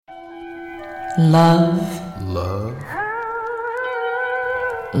Love, Love,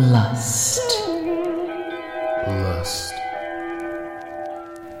 lust, lust,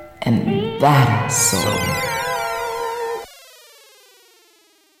 and that is soul.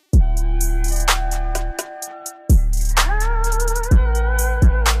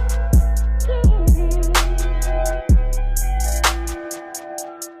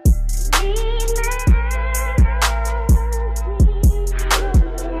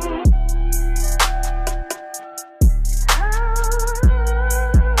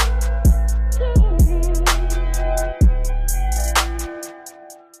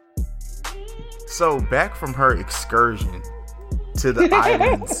 So back from her excursion to the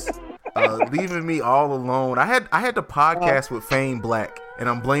islands, leaving me all alone. I had to podcast with Fame Black, and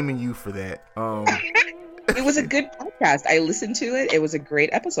I'm blaming you for that. It was a good podcast. I listened to it. It was a great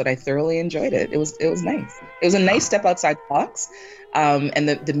episode. I thoroughly enjoyed it. It was nice. It was a nice step outside the box. And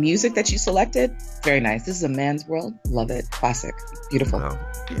the music that you selected, very nice. This is a man's world. Love it. Classic. Beautiful.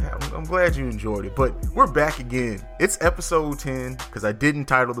 Yeah, I'm glad you enjoyed it. But we're back again. It's episode 10 because I didn't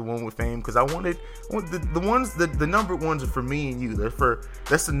title the one with Fame because I wanted the numbered ones are for me and you.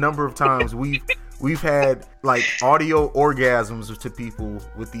 That's the number of times we've had like audio orgasms to people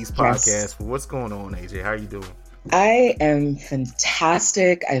with these podcasts. Yes. But what's going on, AJ? How are you doing? I am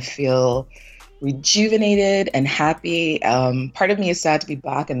fantastic. I feel rejuvenated and happy. Part of me is sad to be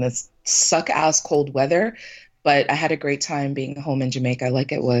back in this suck-ass cold weather, but I had a great time being home in Jamaica.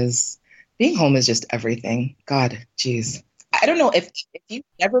 Like it was, being home is just everything. God, geez. I don't know if you've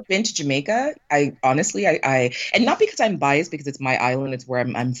never been to Jamaica. I honestly, and not because I'm biased, because it's my island, it's where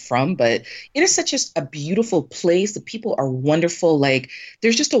I'm from, but it is such a beautiful place. The people are wonderful. Like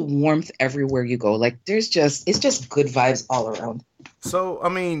there's just a warmth everywhere you go. Like it's just good vibes all around. So, I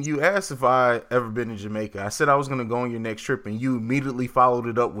mean, you asked if I ever been to Jamaica. I said I was going to go on your next trip, and you immediately followed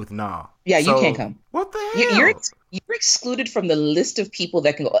it up with nah. Yeah, so, you can't come. What the hell? You're excluded from the list of people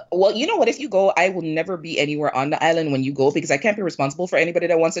that can go. Well, you know what? If you go, I will never be anywhere on the island when you go because I can't be responsible for anybody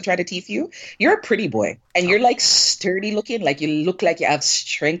that wants to try to teeth you. You're a pretty boy, and you're like sturdy looking, like you look like you have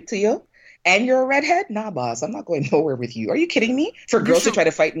strength to you. And you're a redhead? Nah, boss, I'm not going nowhere with you. Are you kidding me? For girls to try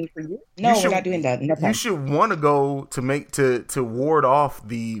to fight me for you? No, we're not doing that. No problem. You should want to go to ward off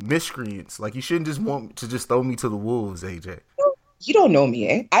the miscreants. Like you shouldn't just want to just throw me to the wolves, AJ. You don't know me,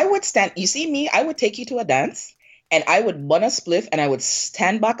 eh? I would stand. You see me? I would take you to a dance, and I would bun a spliff, and I would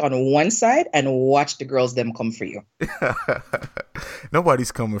stand back on one side and watch the girls them come for you.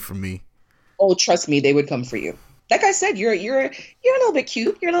 Nobody's coming for me. Oh, trust me, they would come for you. Like I said, you're a little bit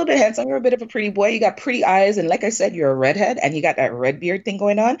cute. You're a little bit handsome. You're a bit of a pretty boy. You got pretty eyes. And like I said, you're a redhead and you got that red beard thing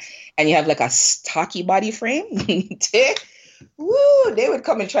going on. And you have like a stocky body frame. Woo, they would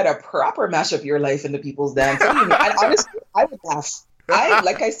come and try to proper mash up your life in the people's dance. And honestly, I would laugh.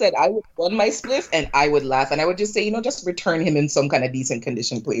 Like I said, I would run my spliff and I would laugh. And I would just say, just return him in some kind of decent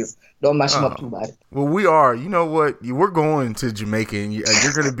condition, please. Don't mash him up too bad. Well, we are. You know what? We're going to Jamaica and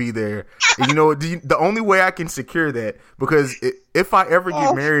you're going to be there. And you know what? The only way I can secure that, because if I ever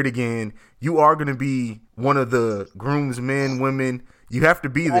get married again, you are going to be one of the groomsmen, women. You have to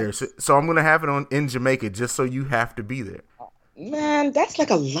be there. So I'm going to have it in Jamaica just so you have to be there. Man, that's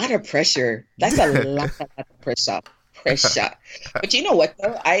like a lot of pressure. That's a lot of pressure. But you know what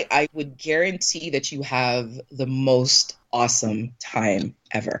though? I would guarantee that you have the most awesome time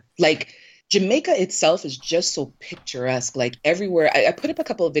ever. Like Jamaica itself is just so picturesque. Like everywhere, I put up a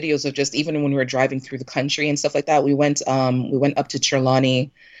couple of videos of just even when we were driving through the country and stuff like that. We went up to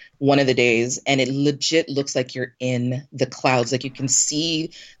Trelawney one of the days, and it legit looks like you're in the clouds. Like you can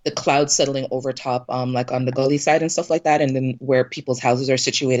see the clouds settling over top, like on the gully side and stuff like that, and then where people's houses are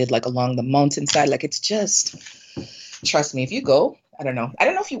situated, like along the mountainside. Like it's just. Trust me, if you go, I don't know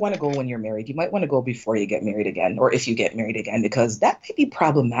if you want to go when you're married. You might want to go before you get married again, or if you get married again, because that may be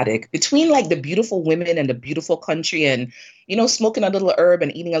problematic. Between like the beautiful women and the beautiful country and, smoking a little herb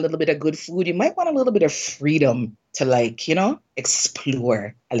and eating a little bit of good food, you might want a little bit of freedom to like,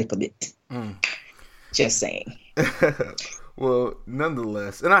 explore a little bit. Just saying. Well,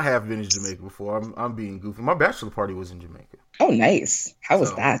 nonetheless, and I have been to Jamaica before. I'm being goofy. My bachelor party was in Jamaica. Oh, nice. How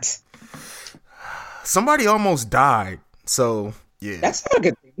was that? Somebody almost died, so yeah. That's not a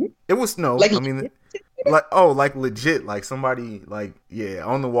good thing. It was legit? Like somebody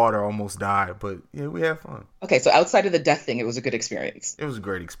on the water almost died, but yeah, we had fun. Okay, so outside of the death thing, it was a good experience. It was a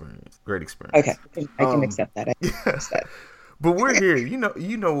great experience. Okay, I can accept that. But we're here. You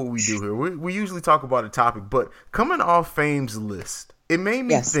know what we do here. We usually talk about a topic, but coming off Fame's list, it made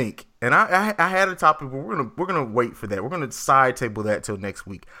me think, and I had a topic, but we're gonna wait for that. We're gonna side table that till next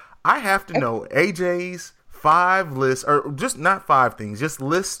week. I have to know AJ's 5 lists, or just not 5 things, just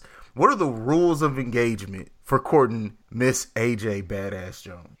lists What are the rules of engagement for courting Miss AJ Badass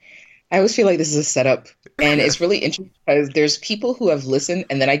Jones? I always feel like this is a setup, and it's really interesting because there's people who have listened,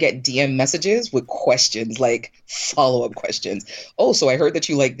 and then I get DM messages with questions, like follow-up questions. Oh, so I heard that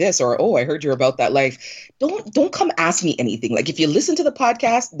you like this, or oh, I heard you're about that life. Don't come ask me anything. Like if you listen to the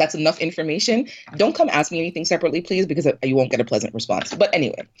podcast, that's enough information. Don't come ask me anything separately, please, because you won't get a pleasant response. But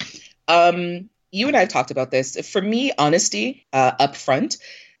anyway, you and I have talked about this. For me, honesty up front.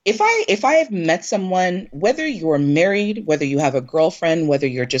 If I have met someone, whether you're married, whether you have a girlfriend, whether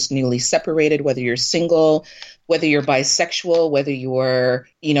you're just newly separated, whether you're single, whether you're bisexual, whether you're,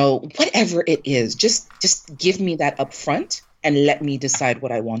 whatever it is, just give me that up front and let me decide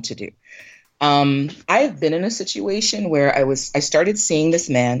what I want to do. I've been in a situation where I started seeing this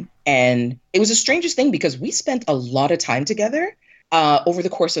man, and it was the strangest thing because we spent a lot of time together. Over the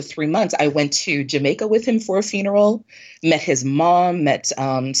course of 3 months, I went to Jamaica with him for a funeral, met his mom, met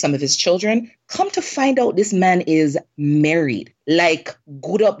some of his children. Come to find out, this man is married, like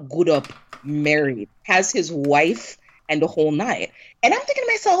good up, married, has his wife and the whole nine. And I'm thinking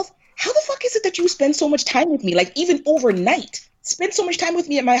to myself, how the fuck is it that you spend so much time with me, like even overnight? Spend so much time with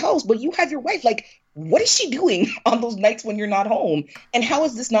me at my house, but you have your wife. Like, what is she doing on those nights when you're not home? And how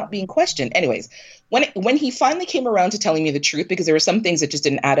is this not being questioned? Anyways, when he finally came around to telling me the truth, because there were some things that just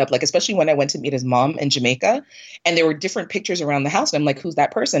didn't add up, like especially when I went to meet his mom in Jamaica, and there were different pictures around the house, and I'm like, who's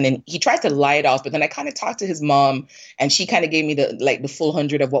that person? And he tried to lie it off, but then I kind of talked to his mom, and she kind of gave me the full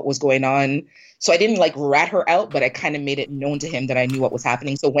 100 of what was going on. So I didn't like rat her out, but I kind of made it known to him that I knew what was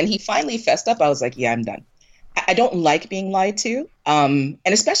happening. So when he finally fessed up, I was like, yeah, I'm done. I don't like being lied to. And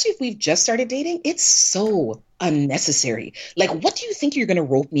especially if we've just started dating, it's so unnecessary. Like, what do you think you're going to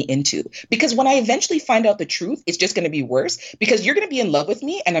rope me into? Because when I eventually find out the truth, it's just going to be worse because you're going to be in love with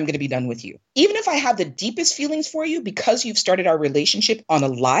me and I'm going to be done with you. Even if I have the deepest feelings for you because you've started our relationship on a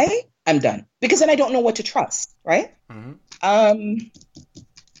lie, I'm done. Because then I don't know what to trust, right? Mm-hmm.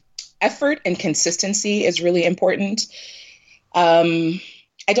 Effort and consistency is really important.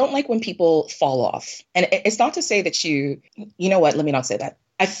 I don't like when people fall off. And it's not to say that you know what, let me not say that.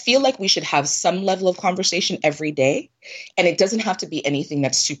 I feel like we should have some level of conversation every day. And it doesn't have to be anything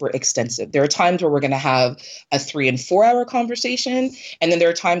that's super extensive. There are times where we're going to have a 3 and 4 hour conversation. And then there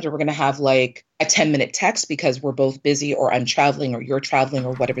are times where we're going to have like a 10-minute text because we're both busy or I'm traveling or you're traveling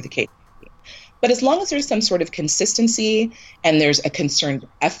or whatever the case may be. But as long as there's some sort of consistency and there's a concerned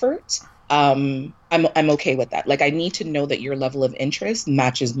effort, I'm okay with that. Like, I need to know that your level of interest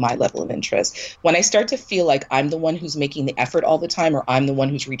matches my level of interest. When I start to feel like I'm the one who's making the effort all the time, or I'm the one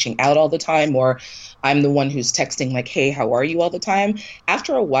who's reaching out all the time, or I'm the one who's texting like, hey, how are you all the time?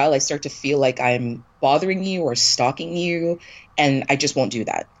 After a while, I start to feel like I'm bothering you or stalking you. And I just won't do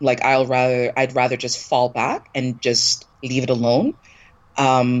that. Like, I'd rather just fall back and just leave it alone.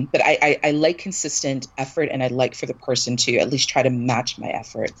 But I like consistent effort, and I'd like for the person to at least try to match my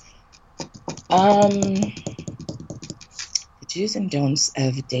effort. The do's and don'ts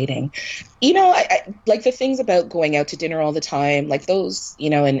of dating. I like the things about going out to dinner all the time, like those,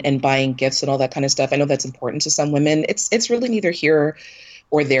 and buying gifts and all that kind of stuff. I know that's important to some women. It's really neither here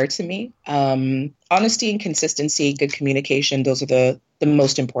or there to me. Honesty and consistency, good communication, those are the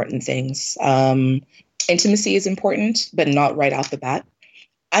most important things. Intimacy is important, but not right off the bat.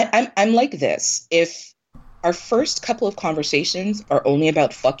 I'm like this. If our first couple of conversations are only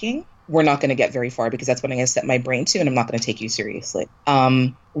about fucking, we're not going to get very far because that's what I'm going to set my brain to, and I'm not going to take you seriously.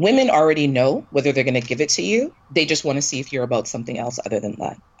 Women already know whether they're going to give it to you. They just want to see if you're about something else other than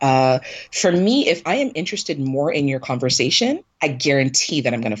that. For me, if I am interested more in your conversation, I guarantee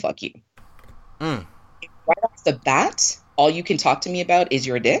that I'm going to fuck you. If right off the bat, all you can talk to me about is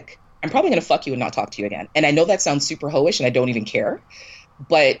your dick, I'm probably going to fuck you and not talk to you again. And I know that sounds super hoish and I don't even care,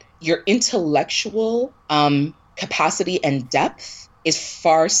 but your intellectual capacity and depth is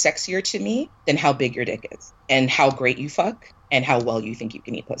far sexier to me than how big your dick is and how great you fuck and how well you think you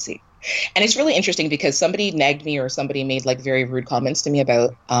can eat pussy. And it's really interesting because somebody nagged me or somebody made like very rude comments to me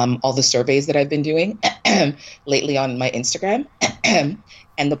about all the surveys that I've been doing lately on my Instagram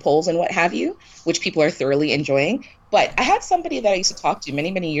and the polls and what have you, which people are thoroughly enjoying. But I had somebody that I used to talk to many,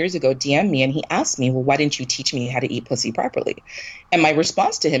 many years ago DM me, and he asked me, well, why didn't you teach me how to eat pussy properly? And my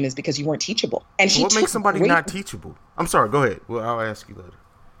response to him is because you weren't teachable. And what makes somebody not teachable? I'm sorry, go ahead. Well, I'll ask you later.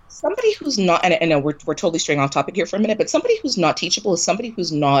 Somebody who's not, and I know we're totally straying off topic here for a minute, but somebody who's not teachable is somebody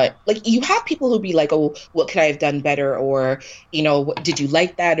who's not, like, you have people who be like, oh, what could I have done better? Or, did you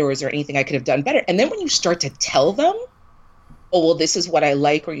like that? Or is there anything I could have done better? And then when you start to tell them, oh, well, this is what I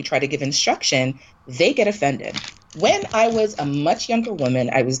like, or you try to give instruction, they get offended. When I was a much younger woman,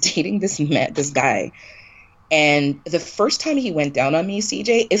 I was dating this guy, And the first time he went down on me,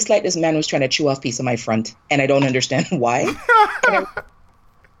 CJ, it's like this man was trying to chew off a piece of my front, and I don't understand why.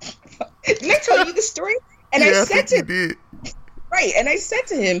 Didn't I tell you the story? And yeah, I said to did. Right, and I said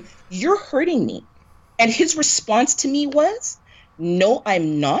to him, "You're hurting me." And his response to me was, "No,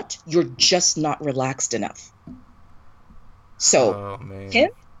 I'm not. You're just not relaxed enough." So,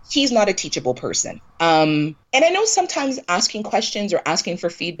 he's not a teachable person. And I know sometimes asking questions or asking for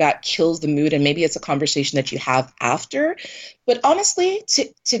feedback kills the mood, and maybe it's a conversation that you have after. But honestly,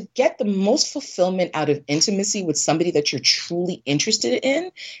 to get the most fulfillment out of intimacy with somebody that you're truly interested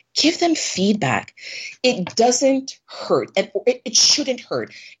in, give them feedback. It doesn't hurt, and it shouldn't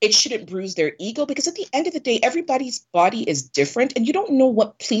hurt. It shouldn't bruise their ego, because at the end of the day, everybody's body is different, and you don't know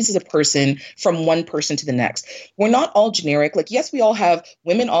what pleases a person from one person to the next. We're not all generic. Like, yes,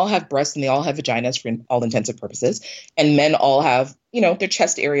 women all have breasts and they all have vaginas for all intents and purposes, and men all have, their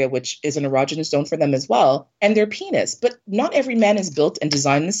chest area, which is an erogenous zone for them as well, and their penis. But not every man is built and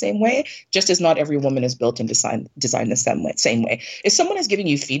designed the same way, just as not every woman is built and designed the same way. If someone is giving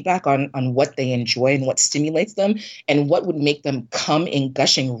you feedback on what they enjoy and what stimulates them and what would make them come in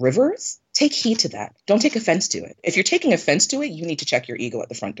gushing rivers, take heed to that. Don't take offense to it. If you're taking offense to it, you need to check your ego at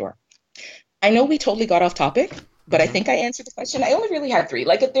the front door. I know we totally got off topic, but I think I answered the question. I only really had 3.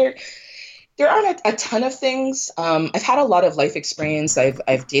 Like, there aren't a ton of things. I've had a lot of life experience.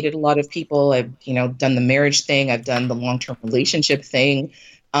 I've dated a lot of people. I've done the marriage thing. I've done the long-term relationship thing.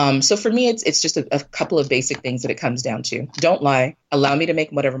 So for me, it's just a couple of basic things that it comes down to. Don't lie. Allow me to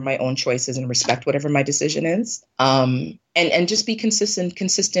make whatever my own choice is and respect whatever my decision is. And just be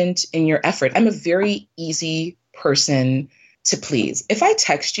consistent in your effort. I'm a very easy person to please. If I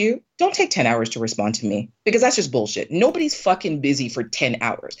text you, don't take 10 hours to respond to me, because that's just bullshit. Nobody's fucking busy for 10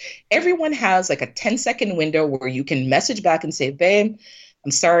 hours. Everyone has like a 10-second window where you can message back and say, "Babe,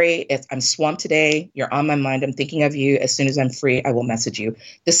 I'm sorry. I'm swamped today. You're on my mind. I'm thinking of you. As soon as I'm free, I will message you."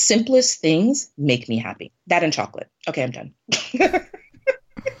 The simplest things make me happy. That and chocolate. Okay, I'm done.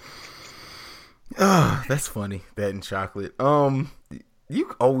 Oh, that's funny. That and chocolate.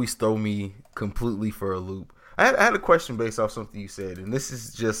 You always throw me completely for a loop. I had a question based off something you said, and this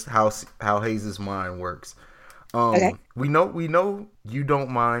is just how Hayes' mind works. Okay. We know you don't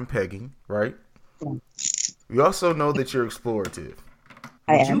mind pegging, right? We also know that you're explorative.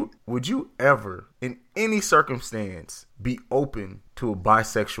 Would you ever, in any circumstance, be open to a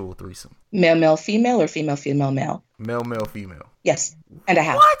bisexual threesome? Male, female, or female, male? Male, female. Yes, and I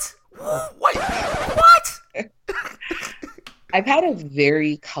have. What? Wait, what? I've had a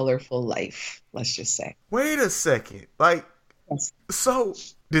very colorful life, let's just say. Wait a second. Like, yes. So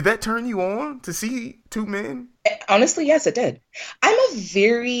did that turn you on to see 2 men? Honestly, yes, it did. I'm a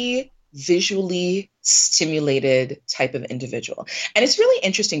very visually stimulated type of individual. And it's really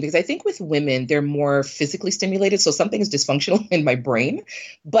interesting because I think with women, they're more physically stimulated. So something is dysfunctional in my brain.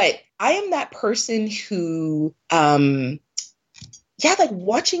 But I am that person who, like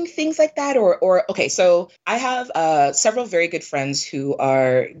watching things like that okay, so I have several very good friends who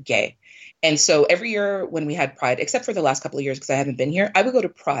are gay. And so every year when we had Pride, except for the last couple of years because I haven't been here, I would go to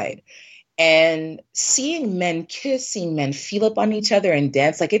Pride. And seeing men kiss, seeing men feel up on each other and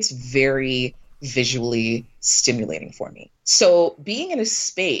dance, like, it's very visually stimulating for me. So being in a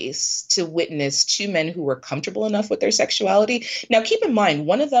space to witness 2 men who were comfortable enough with their sexuality. Now, keep in mind,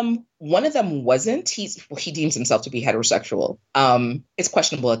 one of them wasn't. He deems himself to be heterosexual. It's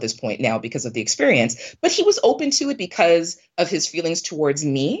questionable at this point now because of the experience, but he was open to it because of his feelings towards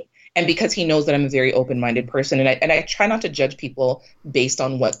me. And because he knows that I'm a very open-minded person, and I try not to judge people based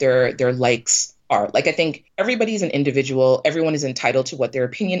on what their likes are. Like, I think everybody's an individual. Everyone is entitled to what their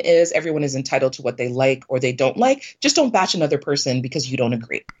opinion is. Everyone is entitled to what they like or they don't like. Just don't bash another person because you don't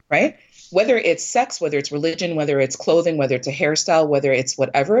agree, right? Whether it's sex, whether it's religion, whether it's clothing, whether it's a hairstyle, whether it's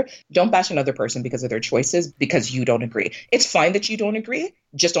whatever, don't bash another person because of their choices because you don't agree. It's fine that you don't agree.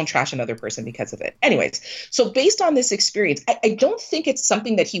 Just don't trash another person because of it. Anyways, so based on this experience, I don't think it's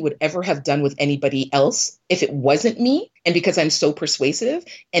something that he would ever have done with anybody else if it wasn't me, and because I'm so persuasive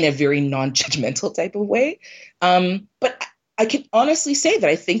in a very non-judgmental type of way. But I can honestly say that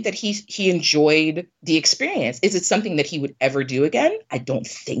I think that he enjoyed the experience. Is it something that he would ever do again? I don't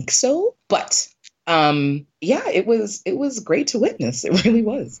think so. But it was great to witness. It really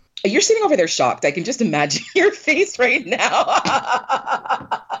was. You're sitting over there shocked. I can just imagine your face right now.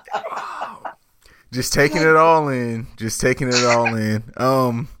 Just taking it all in.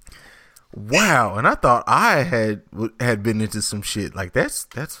 Wow. And I thought I had been into some shit like that's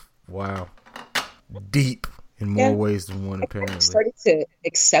wow. Deep. in more ways than one, apparently. I started to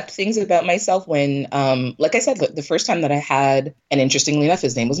accept things about myself when, like I said, the first time that I had, and interestingly enough,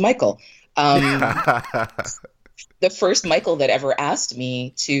 his name was Michael. The first Michael that ever asked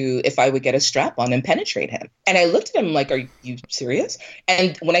me if I would get a strap on and penetrate him. And I looked at him like, are you serious?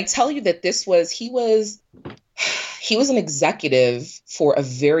 And when I tell you that he was an executive for a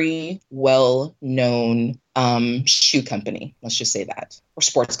very well-known shoe company. Let's just say that, or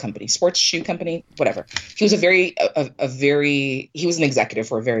sports shoe company, whatever. He was he was an executive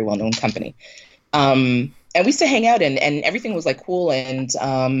for a very well-known company. And we used to hang out and everything was like cool. And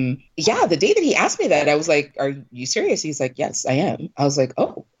the day that he asked me that, I was like, are you serious? He's like, yes, I am. I was like,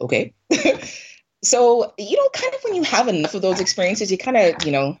 oh, okay. So, kind of when you have enough of those experiences, you kind of,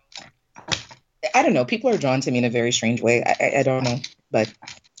 I don't know, people are drawn to me in a very strange way. I don't know, but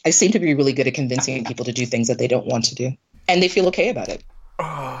I seem to be really good at convincing people to do things that they don't want to do. And they feel okay about it.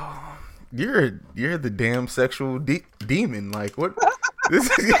 Oh, you're the damn sexual demon. Like, what?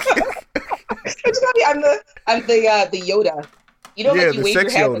 I'm the Yoda. Like you wave your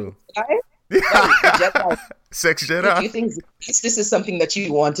head. Jedi. Sex Jedi. You think this is something that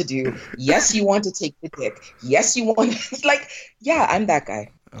you want to do? Yes, you want to take the dick. Yes, you want. I'm that guy.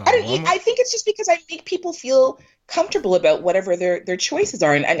 I think it's just because I make people feel comfortable about whatever their choices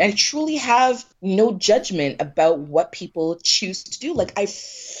are, and I truly have no judgment about what people choose to do. Like, I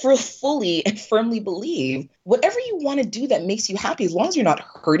fully and firmly believe whatever you want to do that makes you happy, as long as you're not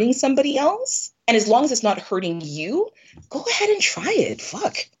hurting somebody else, and as long as it's not hurting you, go ahead and try it.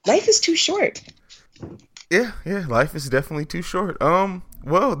 Fuck, life is too short. Yeah, life is definitely too short.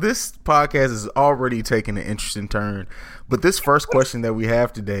 Well, this podcast is already taking an interesting turn, but this first question that we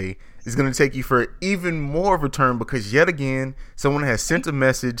have today is going to take you for even more of a turn, because yet again, someone has sent a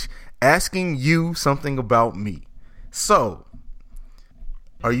message asking you something about me. So,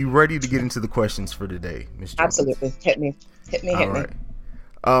 are you ready to get into the questions for today, Ms. Jones? Absolutely. Hit me. All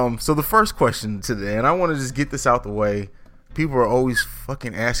right. So the first question today, and I want to just get this out the way. People are always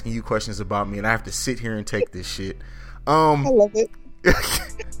fucking asking you questions about me, and I have to sit here and take this shit. I love it.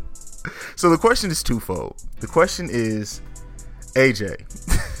 So the question is twofold. The question is, AJ.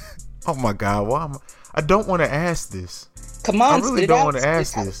 Oh my God, I don't want to ask this. Come on, I really don't want to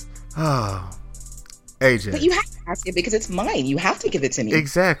ask this. Oh, AJ. But you have to ask it because it's mine. You have to give it to me.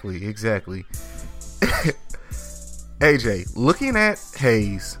 Exactly. AJ, looking at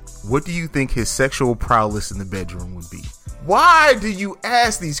Hayes, what do you think his sexual prowess in the bedroom would be? Why do you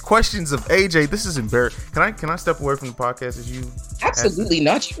ask these questions of AJ? This is embarrassing. Can I step away from the podcast as you? Absolutely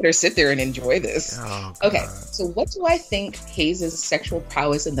not. You better sit there and enjoy this. Oh, okay, so what do I think Hayes' sexual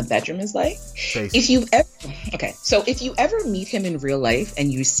prowess in the bedroom is like? Basically. If you ever meet him in real life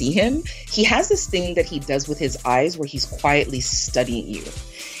and you see him, he has this thing that he does with his eyes where he's quietly studying you.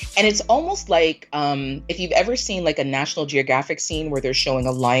 And it's almost like if you've ever seen like a National Geographic scene where they're showing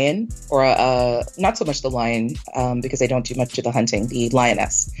a lion, or not so much the lion, because they don't do much of the hunting, the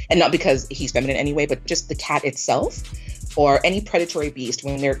lioness. And not because he's feminine anyway, but just the cat itself, or any predatory beast,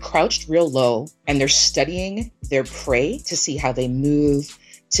 when they're crouched real low and they're studying their prey to see how they move,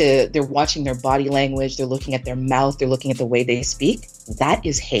 they're watching their body language, they're looking at their mouth, they're looking at the way they speak. That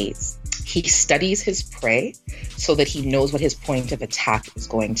is Hayes. He studies his prey so that he knows what his point of attack is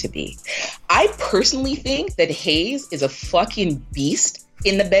going to be. I personally think that Hayes is a fucking beast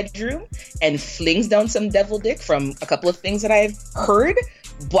in the bedroom and flings down some devil dick from a couple of things that I've heard.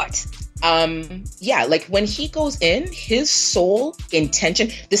 But like when he goes in, his sole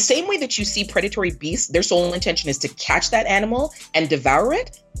intention, the same way that you see predatory beasts, their sole intention is to catch that animal and devour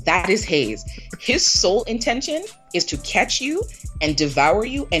it. That is Hayes. His sole intention is to catch you and devour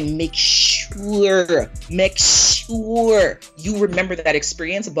you and make sure you remember that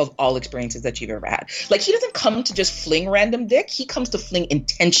experience above all experiences that you've ever had. Like, he doesn't come to just fling random dick. He comes to fling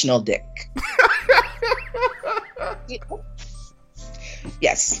intentional dick.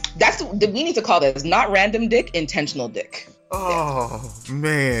 Yes, we need to call this not random dick, intentional dick. Oh,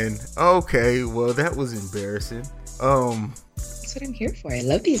 man. Okay, well, that was embarrassing. That's what I'm here for. I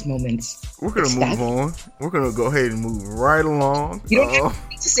love these moments. We're going to move on. We're going to go ahead and move right along. You don't have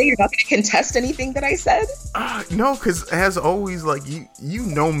to say you're not going to contest anything that I said? No, because as always, like, you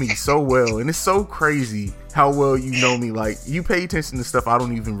know me so well, and it's so crazy how well you know me. Like, you pay attention to stuff I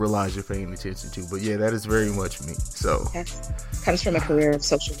don't even realize you're paying attention to. But yeah, that is very much me. So yes. Comes from a career of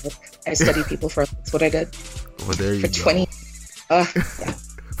social work. I study people for that's what I did. Well, there you go. For 20 yeah.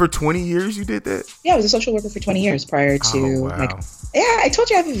 For 20 years you did that? Yeah, I was a social worker for 20 years prior to I told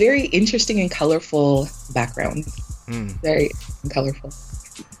you I have a very interesting and colorful background. Very colorful.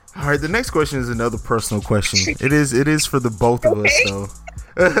 All right, the next question is another personal question. It is for the both of us, though.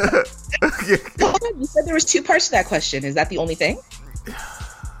 Hold on, you said there was two parts to that question. Is that the only thing?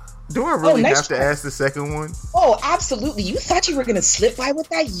 Do I really nice have to ask the second one? Oh, absolutely. You thought you were going to slip by with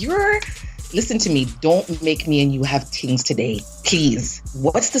that? Listen to me. Don't make me and you have things today. Please.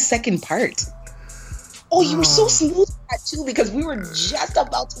 What's the second part? Oh, you were so smooth with that too, because we were just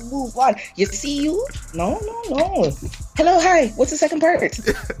about to move on. You see you? No. Hello, hi. What's the second part?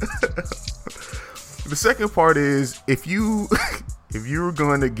 The second part is if you were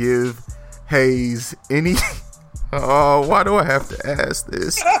going to give Hayes any... Oh, why do I have to ask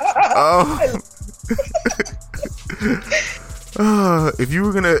this? If you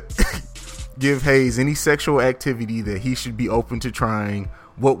were going to give Hayes any sexual activity that he should be open to trying,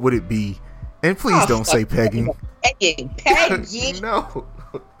 what would it be? And please don't say pegging. Pegging. No.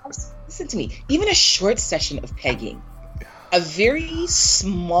 Listen to me. Even a short session of pegging. A very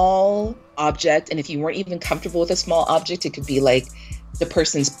small object, and if you weren't even comfortable with a small object, it could be like the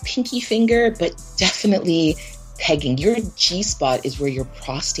person's pinky finger, but definitely pegging. Your G-spot is where your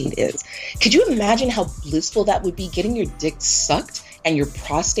prostate is. Could you imagine how blissful that would be, getting your dick sucked and your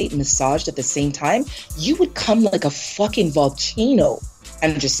prostate massaged at the same time? You would come like a fucking volcano.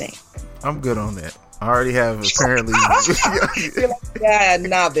 I'm just saying. I'm good on that. I already have apparently. You're like, yeah,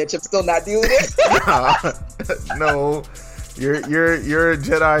 nah, bitch. I'm still not doing it. No, your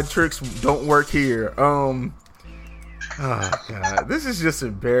Jedi tricks don't work here. Oh god, this is just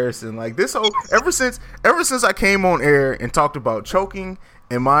embarrassing. Like this whole ever since I came on air and talked about choking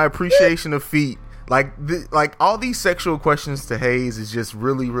and my appreciation of feet, like all these sexual questions to Hayes is just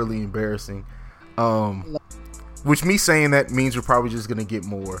really embarrassing. Which me saying that means we're probably just gonna get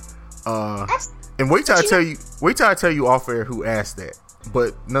more. And wait till I tell you off air who asked that.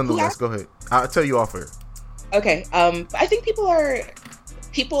 But nonetheless, go ahead. I'll tell you off air. Okay. I think people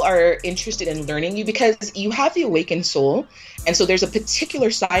are interested in learning you because you have the awakened soul, and so there's a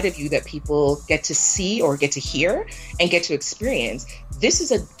particular side of you that people get to see or get to hear and get to experience. This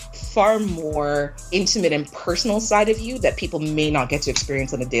is a far more intimate and personal side of you that people may not get to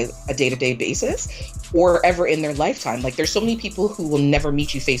experience on a day-to-day basis or ever in their lifetime. Like there's so many people who will never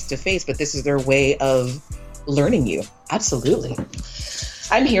meet you face to face, but this is their way of learning you. Absolutely.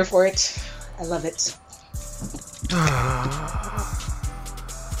 I'm here for it. I love it.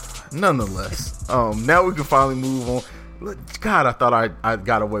 Nonetheless, now we can finally move on. God, I thought I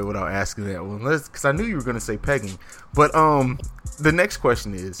got away without asking that one. Because I knew you were going to say pegging. But the next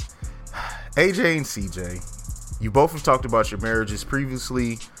question is, AJ and CJ, you both have talked about your marriages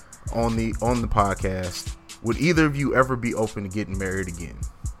previously on the podcast. Would either of you ever be open to getting married again?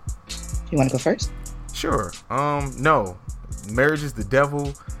 You want to go first? Sure. No. Marriage is the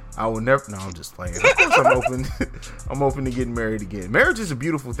devil. I will never. No, I'm just playing. Of course, I'm open. I'm open to getting married again. Marriage is a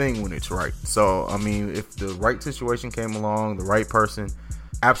beautiful thing when it's right. So, I mean, if the right situation came along, the right person,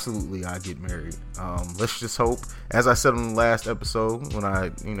 absolutely, I'd get married. Let's just hope. As I said on the last episode, when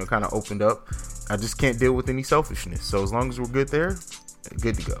I, kind of opened up, I just can't deal with any selfishness. So, as long as we're good there,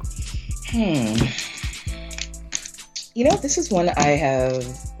 good to go. This is one I have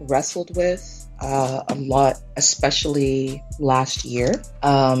wrestled with a lot, especially last year,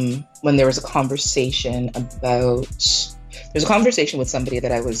 when there was a conversation with somebody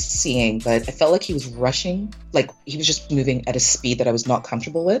that I was seeing, but I felt like he was rushing, like he was just moving at a speed that I was not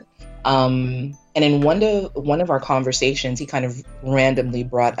comfortable with. And in one of our conversations, he kind of randomly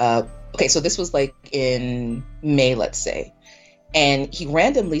brought up, okay, so this was like in May, let's say. And he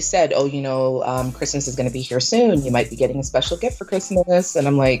randomly said, Christmas is going to be here soon. You might be getting a special gift for Christmas. And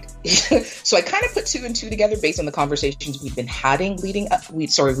I'm like, so I kind of put two and two together based on the conversations we'd had leading up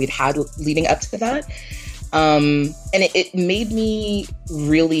to that. And it made me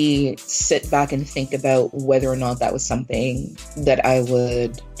really sit back and think about whether or not that was something that I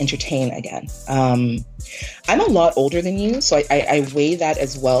would entertain again. I'm a lot older than you, so I weigh that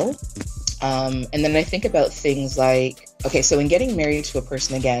as well. And then I think about things like, okay, so in getting married to a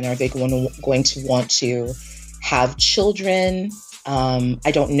person again, are they going to want to have children?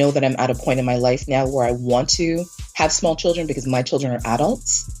 I don't know that I'm at a point in my life now where I want to have small children because my children are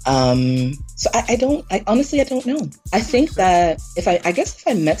adults. So I honestly don't know. I think that if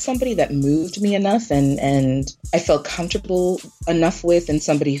I met somebody that moved me enough and I felt comfortable enough with, and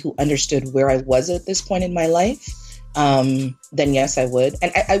somebody who understood where I was at this point in my life, then yes, I would.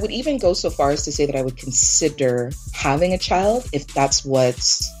 And I would even go so far as to say that I would consider having a child if that's what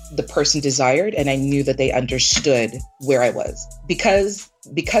the person desired and I knew that they understood where I was. Because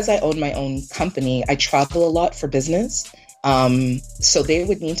I own my own company, I travel a lot for business. So they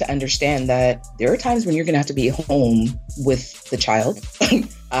would need to understand that there are times when you're going to have to be home with the child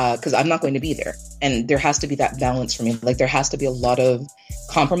because I'm not going to be there. And there has to be that balance for me. Like there has to be a lot of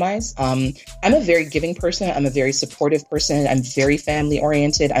compromise. I'm a very giving person. I'm a very supportive person. I'm very family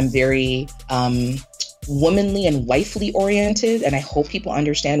oriented. I'm very womanly and wifely oriented. And I hope people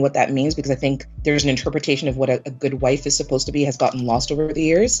understand what that means, because I think there's an interpretation of what a good wife is supposed to be has gotten lost over the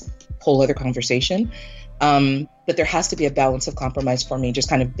years. Whole other conversation. But there has to be a balance of compromise for me, just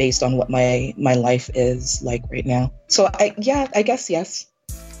kind of based on what my life is like right now. So I guess yes.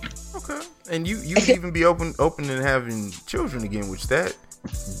 Okay. And you would even be open and having children again, which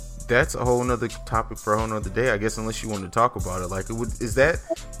that's a whole nother topic for a whole nother day, I guess, unless you want to talk about it. Like, is that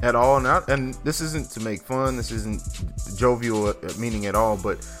at all not? And this isn't to make fun. This isn't jovial meaning at all.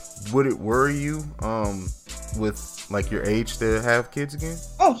 But would it worry you, with like your age to have kids again?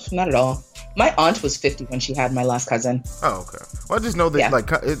 Oh, not at all. My aunt was 50 when she had my last cousin. Oh, okay. Well, I just know that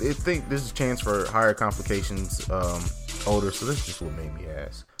like I think there's a chance for higher complications older. So that's just what made me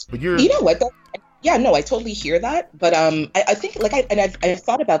ask. But you know what? Yeah, no, I totally hear that. But I think like I've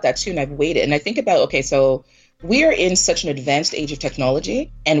thought about that too, and I've waited, and I think about, okay, so we are in such an advanced age of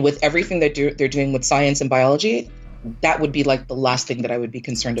technology, and with everything that they're doing with science and biology, that would be like the last thing that I would be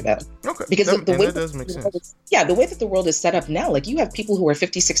concerned about. Okay. Because the way that does make sense. The way that the world is set up now, like you have people who are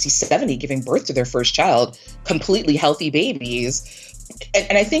 50, 60, 70 giving birth to their first child, completely healthy babies.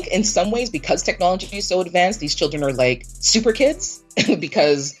 And I think in some ways, because technology is so advanced, these children are like super kids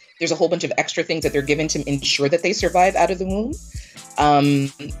because there's a whole bunch of extra things that they're given to ensure that they survive out of the womb.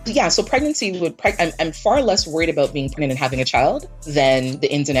 So pregnancy I'm far less worried about being pregnant and having a child than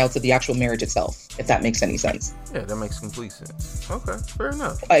the ins and outs of the actual marriage itself, if that makes any sense. Yeah, that makes complete sense. Okay, fair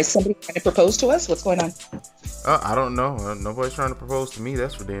enough. Is somebody trying to propose to us? What's going on? I don't know. Nobody's trying to propose to me,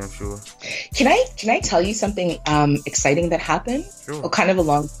 that's for damn sure. Can I tell you something exciting that happened? Sure. Well, kind of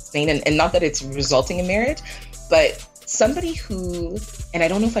along the vein, and not that it's resulting in marriage, but somebody who, and I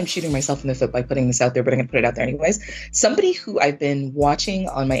don't know if I'm shooting myself in the foot by putting this out there, but I'm going to put it out there anyways. Somebody who I've been watching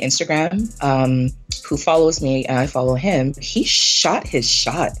on my Instagram, who follows me and I follow him, he shot his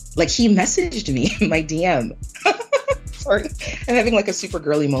shot. Like he messaged me in my DM. Sorry, I'm having like a super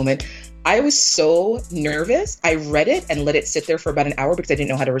girly moment. I was so nervous. I read it and let it sit there for about an hour because I didn't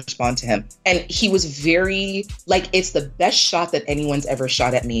know how to respond to him. And he was very, like, it's the best shot that anyone's ever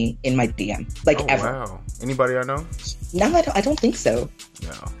shot at me in my DM. Like, ever. Wow. Anybody I know? No, I don't think so.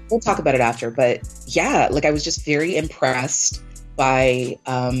 No. We'll talk about it after. But yeah, like, I was just very impressed by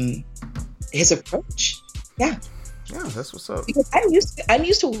his approach. Yeah. Yeah, that's what's up. Because I'm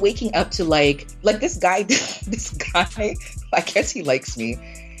used to waking up to like this guy, I guess he likes me.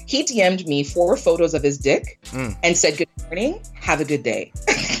 He DM'd me 4 photos of his dick and said, "Good morning, have a good day."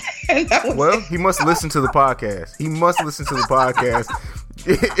 And that was he must listen to the podcast. He must listen to the podcast.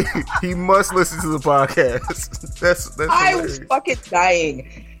 That's I was fucking dying.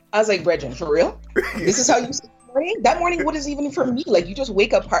 I was like, "Brethren, for real? This is how you say morning?" That morning, what is even for me? Like, you just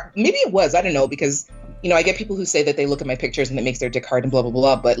wake up hard. Maybe it was, I don't know, because I get people who say that they look at my pictures and it makes their dick hard and blah, blah,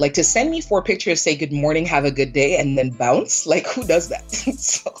 blah. But like, to send me 4 pictures, say good morning, have a good day, and then bounce, like, who does that?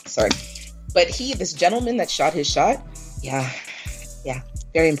 So, sorry. But this gentleman that shot his shot, yeah,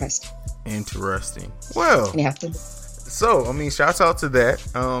 very impressed. Interesting. Well, yeah. So, shouts out to that,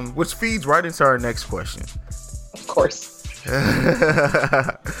 which feeds right into our next question. Of course.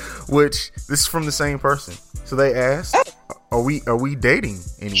 Which, this is from the same person. So they asked, are we dating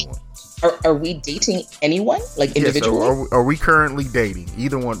anyone? Are we dating anyone? Like individually? Yeah, so are we currently dating?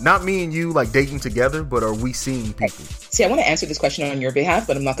 Either one. Not me and you, like dating together, but are we seeing people? See, I want to answer this question on your behalf,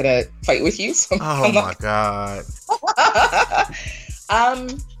 but I'm not going to fight with you. So my God.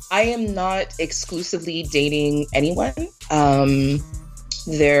 I am not exclusively dating anyone.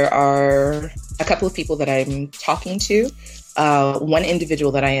 There are a couple of people that I'm talking to. One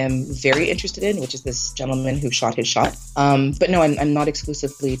individual that I am very interested in, which is this gentleman who shot his shot. But no, I'm not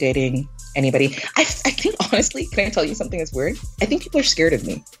exclusively dating anybody. I think, honestly, can I tell you something that's weird? I think people are scared of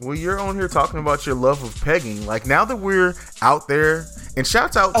me. Well, you're on here talking about your love of pegging. Like, now that we're out there, and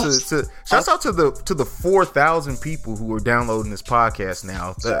shouts out to the 4,000 people who are downloading this podcast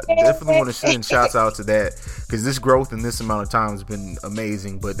now. Definitely want to send shouts out to that, because this growth in this amount of time has been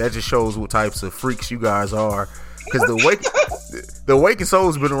amazing. But that just shows what types of freaks you guys are. Because the Awakened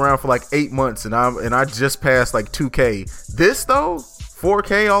Soul's been around for like 8 months, and I just passed like 2K. This though,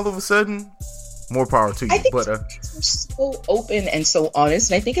 4K all of a sudden. More power to you. I think we're so open and so honest,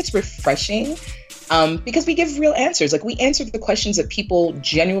 and I think it's refreshing. Because we give real answers. Like, we answer the questions that people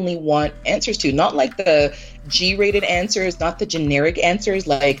genuinely want answers to, not like the G-rated answers, not the generic answers,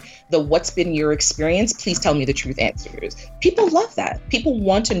 like the "what's been your experience, please tell me the truth" answers. People love that. People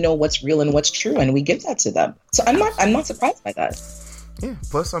want to know what's real and what's true, and we give that to them. So I'm not surprised by that. Yeah.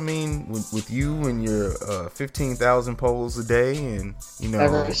 Plus, I mean, with you and your 15,000 polls a day, and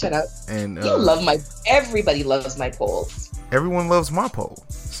Shut up. And you love everybody loves my polls. Everyone loves my poll.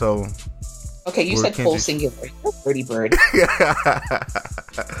 So. Okay, you said poll singular. You're a dirty bird.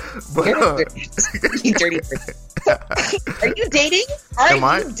 But, you dirty bird. Are you dating? Am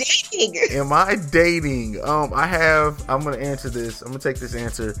I dating? I'm gonna answer this. I'm gonna take this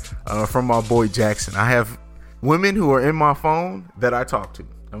answer from my boy Jackson. I have women who are in my phone that I talk to.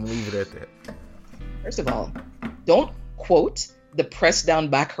 I'm gonna leave it at that. First of all, don't quote the press down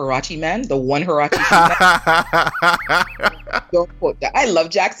back Hirachi man, the one Hirachi man. Don't quote that. I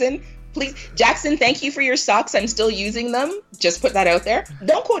love Jackson. Please, Jackson, thank you for your socks. I'm still using them. Just put that out there.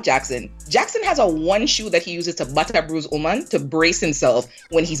 Don't quote Jackson. Jackson has a one shoe that he uses to bata bruise woman to brace himself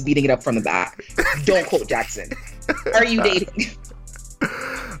when he's beating it up from the back. Don't quote Jackson. Are you dating?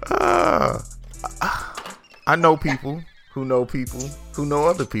 I know people who know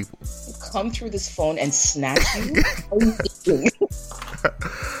other people. Come through this phone and snatch you? Are you dating?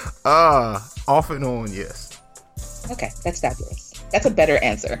 Off and on, yes. Okay, that's fabulous. That's a better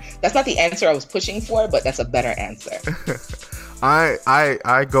answer. That's not the answer I was pushing for, but that's a better answer.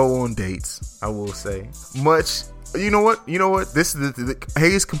 I go on dates, I will say. Much. You know what? This is the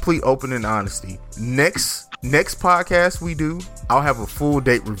Hayes complete open and honesty. Next podcast we do, I'll have a full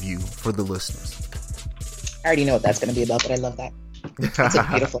date review for the listeners. I already know what that's going to be about, but I love that. It's a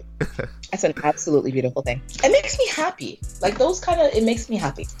beautiful. That's an absolutely beautiful thing. It makes me happy. Like it makes me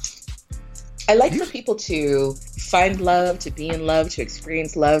happy. I like for people to find love, to be in love, to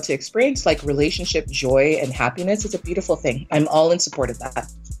experience like relationship joy and happiness. Is a beautiful thing. I'm all in support of that.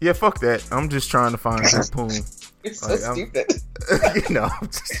 Yeah, fuck that. I'm just trying to find a poon. It's so stupid. I'm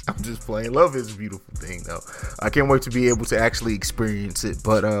just playing. Love is a beautiful thing, though. I can't wait to be able to actually experience it,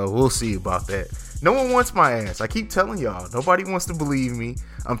 but we'll see about that. No one wants my ass. I keep telling y'all. Nobody wants to believe me.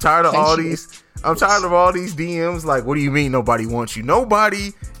 I'm tired of all these DMs. Like, what do you mean nobody wants you?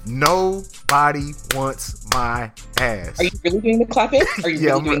 Nobody wants my ass. Are you really doing the clapping? Are you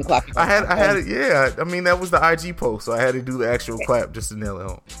really doing the clapping? I had it. Yeah. I mean, that was the IG post, so I had to do the actual clap just to nail it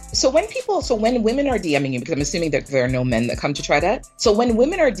home. So when women are DMing you, because I'm assuming that there are no men that come to try that. So when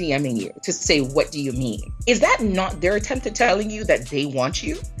women are DMing you to say, what do you mean? Is that not their attempt at telling you that they want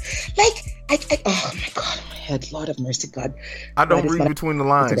you? Like, oh my God, my head, Lord of mercy, God. I don't read between the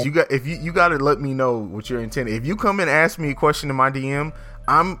lines. You got to let me know what you're intending. If you come and ask me a question in my DM,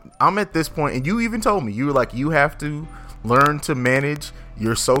 I'm at this point, and you even told me, you were like, you have to learn to manage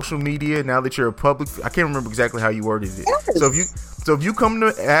your social media now that you're a public. I can't remember exactly how you worded it. Yes. So if you come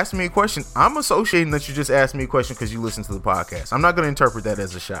to ask me a question, I'm associating that you just asked me a question because you listen to the podcast. I'm not going to interpret that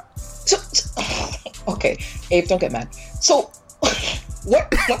as a shot. Okay, Abe, don't get mad. So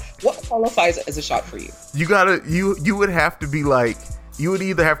what qualifies as a shot for you? You would have to be like, you would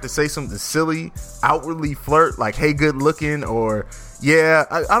either have to say something silly, outwardly flirt, like, hey, good looking, or yeah,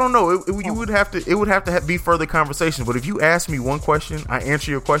 I don't know. It would have to be further conversation. But if you ask me one question, I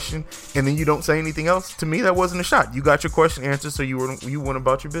answer your question, and then you don't say anything else, to me that wasn't a shot. You got your question answered, so you went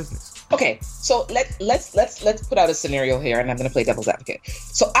about your business. Okay, so let's put out a scenario here, and I'm going to play devil's advocate.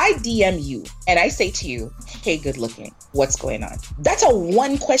 So I DM you, and I say to you, hey, good looking, what's going on? That's a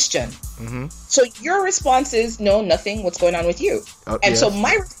one question. Mm-hmm. So your response is no, nothing. What's going on with you? And so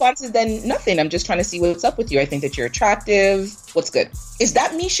my response is then nothing. I'm just trying to see what's up with you. I think that you're attractive. What's good? Is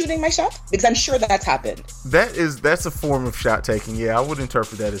that me shooting my shot? Because I'm sure that's happened. That's a form of shot taking. Yeah, I would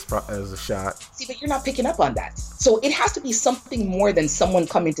interpret that as a shot. See, but you're not picking up on that. So it has to be something more than someone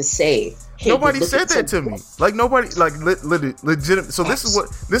coming to say, hey, nobody said that to me. Like nobody, like legitimate. So this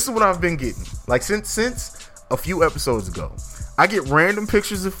is what I've been getting. Like since a few episodes ago, I get random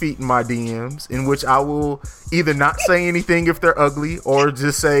pictures of feet in my DMs in which I will either not say anything if they're ugly or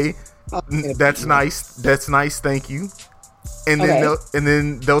just say, that's nice, thank you. And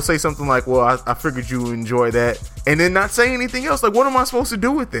then they'll say something like, well, I figured you would enjoy that, and then not say anything else. Like, what am I supposed to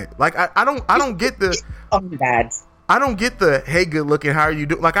do with it? Like, I don't get the I don't get the hey, good looking, how are you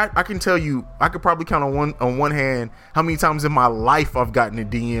doing? Like, I can tell you, I could probably count on one hand how many times in my life I've gotten a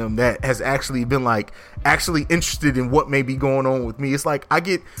DM that has actually been like actually interested in what may be going on with me. It's like I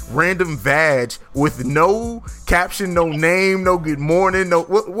get random vag with no caption, no name, no good morning, no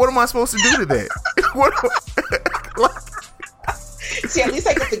what am I supposed to do to that? See, at least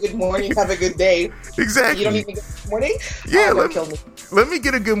I get the good morning, have a good day. Exactly. You don't even get good morning? Yeah, Oh, let me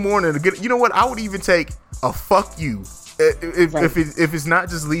get a good morning. You know what? I would even take a fuck you if it's not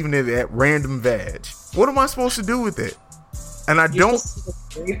just leaving it at random vag. What am I supposed to do with it? And You're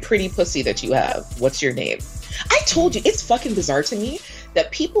very pretty pussy that you have. What's your name? I told you, it's fucking bizarre to me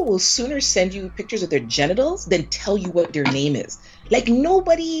that people will sooner send you pictures of their genitals than tell you what their name is. Like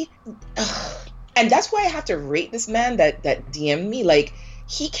nobody, and that's why I have to rate this man that DM'd me. Like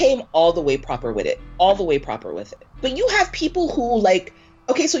he came all the way proper with it, But you have people who like,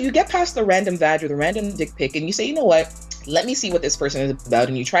 okay, so you get past the random vag or the random dick pic, and you say, you know what? Let me see what this person is about,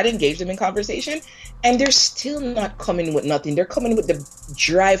 and you try to engage them in conversation, and they're still not coming with nothing. They're coming with the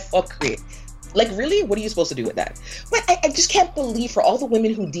dry fuckery. Like, really? What are you supposed to do with that? But I just can't believe for all the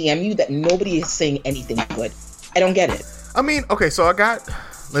women who DM you that nobody is saying anything good. I don't get it. I mean, okay, so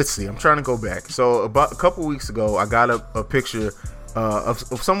let's see, I'm trying to go back. So about a couple weeks ago, I got a picture of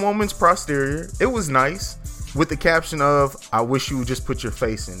some woman's posterior. It was nice, with the caption of, I wish you would just put your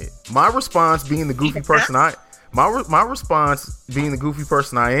face in it. My response, being the goofy person my response, being the goofy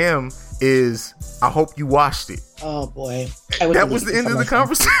person I am, is, I hope you washed it. Oh boy. That was the end of the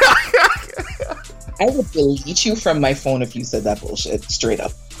conversation. I would delete you from my phone if you said that bullshit, straight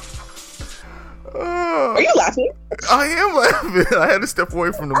up. Are you laughing? I am laughing. I had to step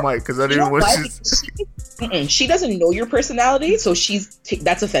away from the mic because I didn't want to. She doesn't know your personality, so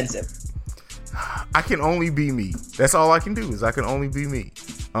that's offensive. I can only be me. That's all I can do, is I can only be me.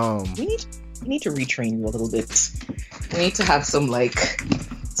 We need to retrain you a little bit. We need to have some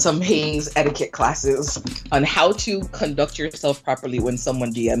Hayes etiquette classes on how to conduct yourself properly when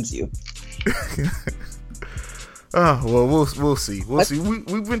someone DMs you. Oh, well, we'll see. We'll see.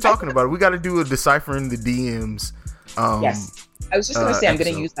 We've been talking about it. We got to do a deciphering the DMs. Yes. I was just going to say, I'm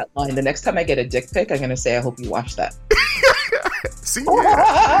going to use that line. The next time I get a dick pic, I'm going to say, I hope you watch that. See?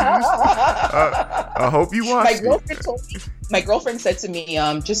 Yeah. I hope you watch it. My girlfriend said to me,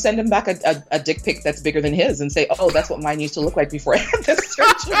 just send him back a dick pic that's bigger than his and say, oh, that's what mine used to look like before I had the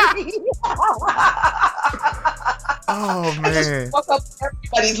surgery. Oh, man. I just fuck up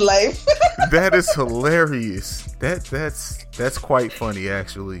everybody's life. That is hilarious. That's quite funny,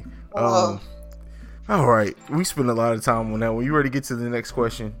 actually. All right. We spent a lot of time on that one. You ready to get to the next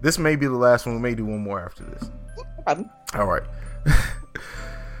question? This may be the last one. We may do one more after this. No problem. All right.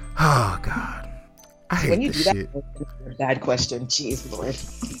 Oh, God. I hate when you this shit. That, bad question. Jeez, Lord.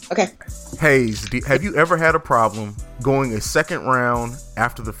 Okay. Hayes, have you ever had a problem going a second round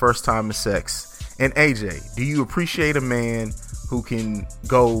after the first time of sex? And AJ, do you appreciate a man who can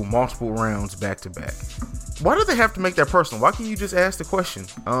go multiple rounds back to back? Why do they have to make that personal? Why can't you just ask the question?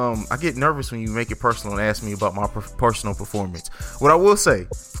 I get nervous when you make it personal and ask me about my personal performance. What I will say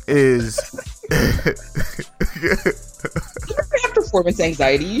is... You don't have performance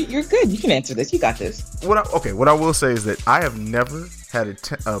anxiety. You're good. You can answer this. You got this. What I will say is that I have never had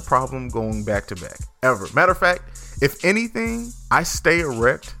a problem going back to back. Ever. Matter of fact, if anything, I stay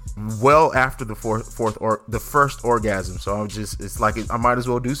erect well after the fourth or the first orgasm. So it's like I might as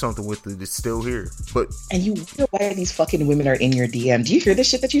well do something with it. It's still here. And you wonder why these fucking women are in your DM. Do you hear the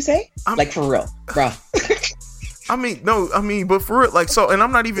shit that you say? Like, for real, bro. But for real, like, so, and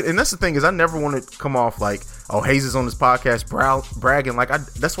I'm not even, and that's the thing, is I never want to come off like, oh, Hayes is on this podcast bragging. Like,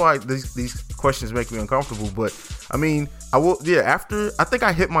 that's why these questions make me uncomfortable. But I mean, after I think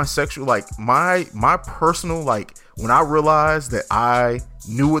I hit my sexual, like, my personal, like, when I realized that I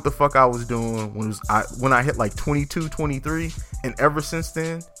knew what the fuck I was doing when I hit like 22, 23, and ever since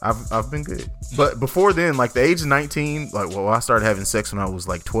then I've been good. But before then, like the age of 19, I started having sex when I was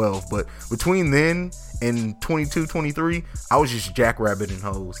like 12, but between then and 22, 23, I was just jackrabbiting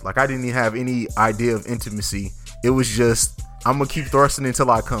hoes. Like, I didn't even have any idea of intimacy. It was just, I'm gonna keep thrusting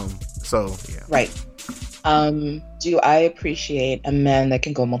until I come. So yeah. Right. Do I appreciate a man that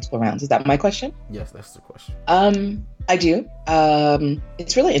can go multiple rounds? Is that my question? Yes, that's the question. I do.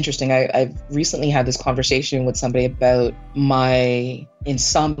 It's really interesting. I've recently had this conversation with somebody about my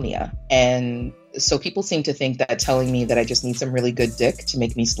insomnia. And so people seem to think that telling me that I just need some really good dick to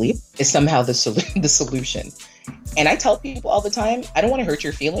make me sleep is somehow the solution. And I tell people all the time, I don't want to hurt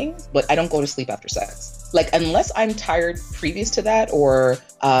your feelings, but I don't go to sleep after sex. Like, unless I'm tired previous to that, or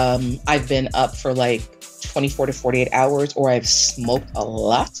I've been up for like 24 to 48 hours, or I've smoked a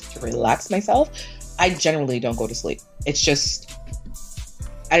lot to relax myself, I generally don't go to sleep. It's just,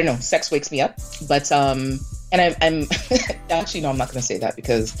 I don't know, sex wakes me up. But, and I'm actually, no, I'm not going to say that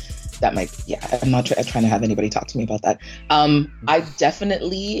because that might, I'm not trying to have anybody talk to me about that. I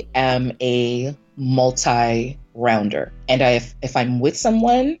definitely am a multi-rounder. And if I'm with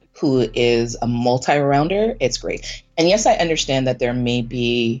someone who is a multi-rounder, it's great. And yes, I understand that there may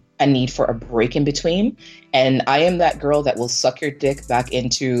be a need for a break in between. And I am that girl that will suck your dick back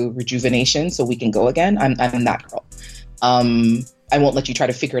into rejuvenation so we can go again. I'm that girl. I won't let you try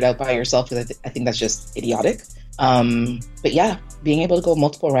to figure it out by yourself because I think that's just idiotic. But yeah, being able to go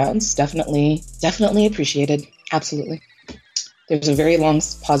multiple rounds, definitely appreciated. Absolutely. There's a very long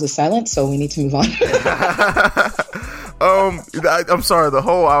pause of silence, so we need to move on. I'm sorry. The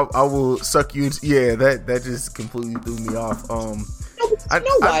whole I will suck you. Yeah, that just completely threw me off.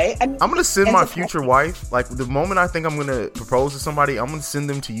 Why? I'm gonna send my future wife. Like the moment I think I'm gonna propose to somebody, I'm gonna send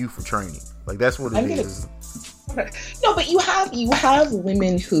them to you for training. Like that's what it is. No, but you have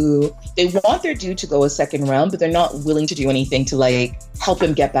women who they want their dude to go a second round, but they're not willing to do anything to like help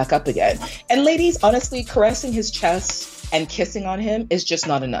him get back up again. And ladies, honestly, caressing his chest and kissing on him is just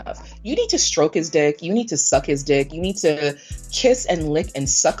not enough. You need to stroke his dick. You need to suck his dick. You need to kiss and lick and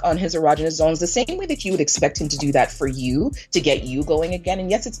suck on his erogenous zones the same way that you would expect him to do that for you to get you going again. And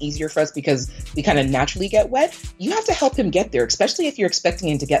yes, it's easier for us because we kind of naturally get wet. You have to help him get there, especially if you're expecting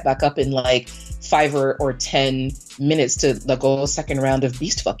him to get back up in like 5 or 10 minutes to go second round of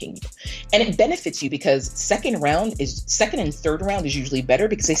beast fucking you. And it benefits you because second and third round is usually better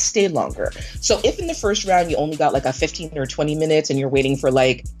because they stay longer. So if in the first round you only got like a 15 or 20 minutes and you're waiting for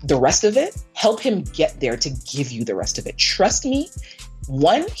like the rest of it, help him get there to give you the rest of it. Trust me.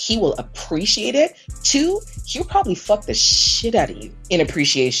 1, he will appreciate it. 2, he'll probably fuck the shit out of you in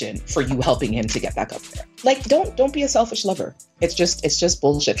appreciation for you helping him to get back up there. Like, don't be a selfish lover. It's just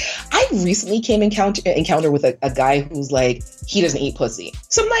bullshit. I recently came encounter with a guy who's like, he doesn't eat pussy.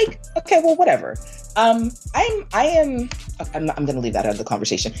 So I'm like, okay, well, whatever. I'm gonna leave that out of the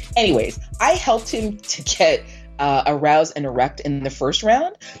conversation. Anyways, I helped him to get aroused and erect in the first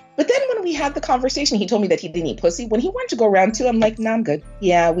round. But then when we had the conversation, he told me that he didn't eat pussy. When he wanted to go round 2, I'm like, nah, I'm good.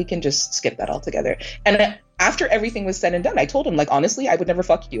 Yeah, we can just skip that altogether. And after everything was said and done, I told him, like, honestly, I would never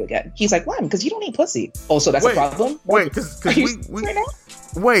fuck you again. He's like, why? Because you don't eat pussy. Oh, so that's a problem? Wait, because we right now?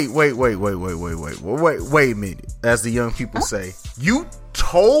 Wait a minute. As the young people say, you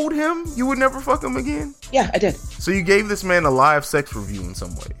told him you would never fuck him again? Yeah, I did. So you gave this man a live sex review in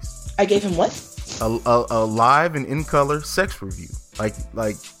some ways. I gave him what? A live and in color sex review. Like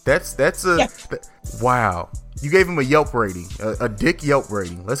that's wow. You gave him a Yelp rating, a dick Yelp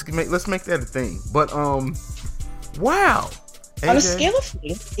rating. Let's make that a thing. But wow. AJ. On a scale of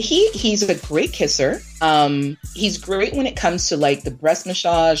 3, he's a great kisser. He's great when it comes to like the breast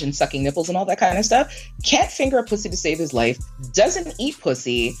massage and sucking nipples and all that kind of stuff. Can't finger a pussy to save his life. Doesn't eat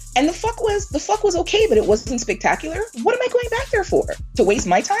pussy. And the fuck was okay, but it wasn't spectacular. What am I going back there for? To waste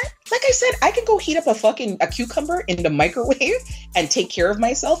my time? Like I said, I can go heat up a cucumber in the microwave and take care of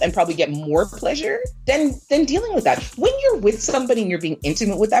myself and probably get more pleasure than dealing with that. When you're with somebody and you're being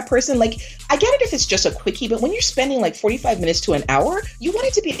intimate with that person, like I get it if it's just a quickie, but when you're spending like 45 minutes to an hour, you want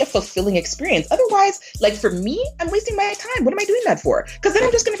it to be a fulfilling experience. Otherwise, like for me, I'm wasting my time. What am I doing that for? Because then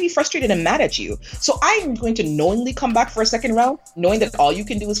I'm just going to be frustrated and mad at you. So I'm going to knowingly come back for a second round, knowing that all you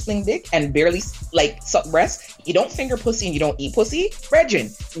can do is fling dick and barely like suck breast. You don't finger pussy and you don't eat pussy. Brethren,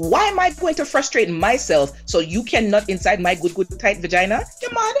 why am I going to frustrate myself so you can nut inside my good tight vagina?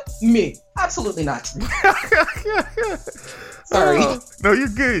 You're mad? Me? Absolutely not. Sorry. No, you're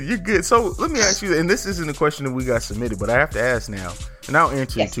good. You're good. So let me ask you, and this isn't a question that we got submitted, but I have to ask now, and I'll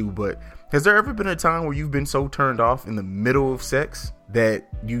answer it too. But has there ever been a time where you've been so turned off in the middle of sex that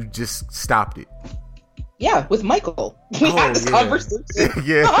you just stopped it? Yeah, with Michael. We had this conversation.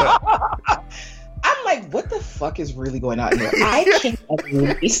 Yeah. I'm like, what the fuck is really going on here? I can't have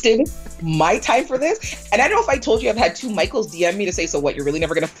wasted my time for this. And I don't know if I told you I've had 2 Michaels DM me to say, so what, you're really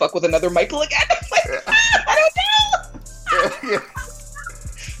never going to fuck with another Michael again? I'm like, I don't know.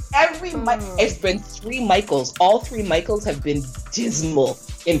 It's been 3 Michaels. All 3 Michaels have been dismal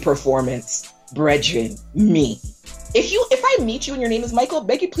in performance. Brethren, me. If I meet you and your name is Michael,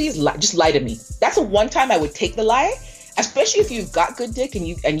 beg you please just lie to me. That's the one time I would take the lie, especially if you've got good dick and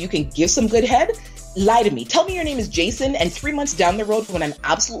you can give some good head. Lie to me. Tell me your name is Jason, and 3 months down the road when I'm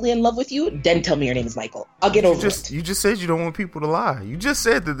absolutely in love with you, then tell me your name is Michael. I'll get over it. You just said you don't want people to lie. You just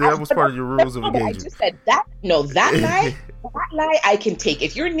said that was part of your rules of engagement. I just said that. No, that lie I can take.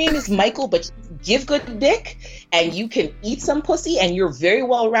 If your name is Michael, but you give good dick and you can eat some pussy and you're very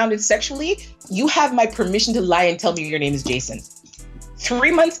well-rounded sexually, you have my permission to lie and tell me your name is Jason.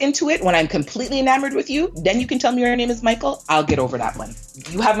 3 months into it, when I'm completely enamored with you, then you can tell me your name is Michael. I'll get over that one.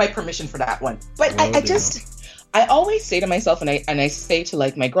 You have my permission for that one. But I always say to myself, and I say to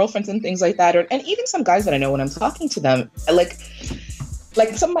like my girlfriends and things like that, and even some guys that I know when I'm talking to them, like, like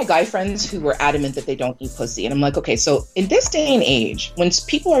some of my guy friends who were adamant that they don't eat pussy. And I'm like, okay, so in this day and age, when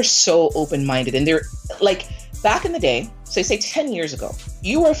people are so open-minded and they're like, back in the day, so say 10 years ago,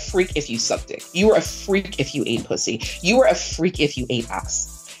 you were a freak if you sucked dick. You were a freak if you ate pussy. You were a freak if you ate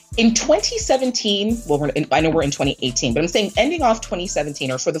ass. In 2017, well, I know we're in 2018, but I'm saying ending off 2017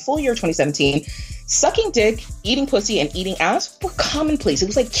 or for the full year of 2017, sucking dick, eating pussy, and eating ass were commonplace. It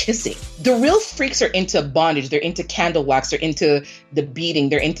was like kissing. The real freaks are into bondage. They're into candle wax. They're into the beating.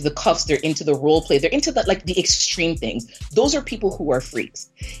 They're into the cuffs. They're into the role play. They're into the extreme things. Those are people who are freaks.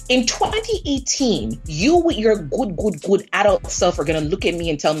 In 2018, you with your good adult self are going to look at me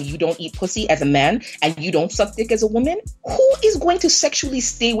and tell me you don't eat pussy as a man and you don't suck dick as a woman? Who is going to sexually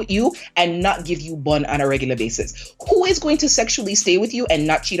stay with you and not give you bun on a regular basis? Who is going to sexually stay with you and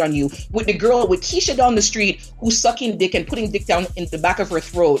not cheat on you with the girl with Keisha down the street who's sucking dick and putting dick down in the back of her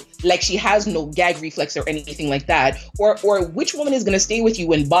throat like she has no gag reflex or anything like that? Or which woman is going to stay with you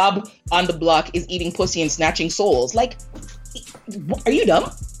when Bob on the block is eating pussy and snatching souls? Like, are you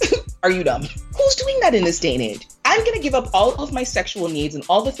dumb? Are you dumb? Who's doing that in this day and age? I'm going to give up all of my sexual needs and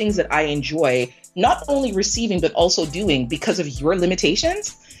all the things that I enjoy, not only receiving, but also doing because of your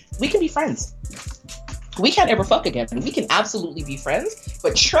limitations. We can be friends. We can't ever fuck again. We can absolutely be friends,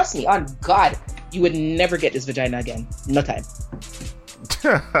 but trust me, on God, you would never get this vagina again. No time.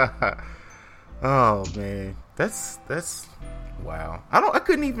 Oh man, that's wow. I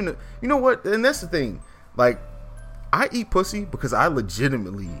couldn't even. You know what? And that's the thing. Like, I eat pussy because I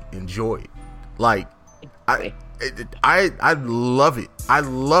legitimately enjoy it. Like, I love it. I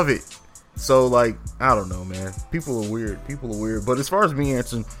love it. So like, I don't know, man. People are weird. But as far as me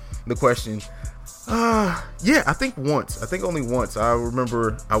answering the question, yeah, I think only once. I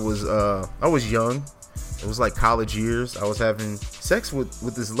remember I was young. It was like college years. I was having sex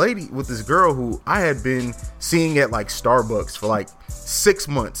with this girl who I had been seeing at like Starbucks for like 6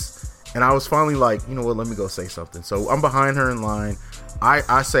 months. And I was finally like, you know what, let me go say something. So I'm behind her in line.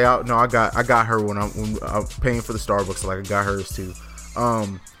 I say out, no, I got her when I'm paying for the Starbucks, like I got hers too.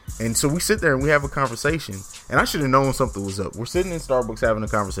 And so we sit there and we have a conversation, and I should have known something was up. We're sitting in Starbucks having a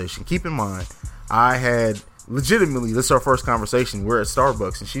conversation. Keep in mind, I had legitimately, this is our first conversation. We're at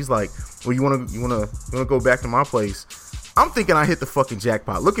Starbucks, and she's like, well, you wanna go back to my place? I'm thinking I hit the fucking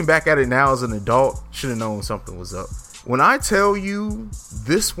jackpot. Looking back at it now as an adult, should have known something was up. When I tell you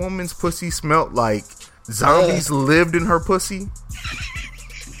this woman's pussy smelled like zombies lived in her pussy.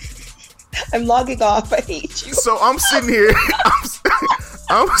 I'm logging off. I hate you. So I'm sitting here.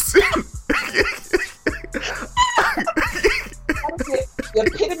 I'm sitting. The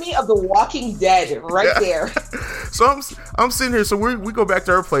epitome of The Walking Dead, right there. So I'm sitting here. So we go back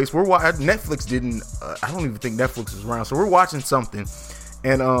to her place. We're watching. Netflix didn't. I don't even think Netflix was around. So we're watching something,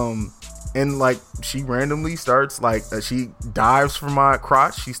 and like she randomly starts like she dives for my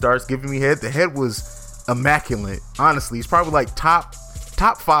crotch. She starts giving me head. The head was immaculate. Honestly, it's probably like top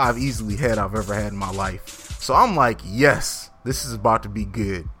 5 easily head I've ever had in my life. So I'm like, yes, this is about to be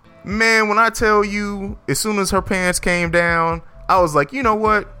good. Man, when I tell you, as soon as her pants came down, I was like, you know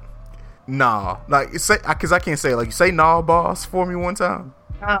what? Nah. Like, because I can't say it. Like, say nah, boss, for me one time.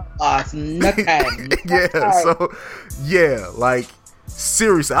 Nah, boss. Nothing. Yeah, so, yeah, like,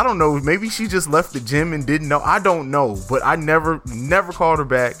 seriously, I don't know. Maybe she just left the gym and didn't know. I don't know. But I never called her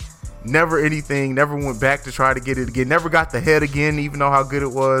back. Never anything. Never went back to try to get it again. Never got the head again, even though how good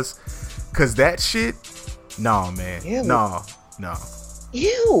it was. Because that shit, nah, man. Ew. No.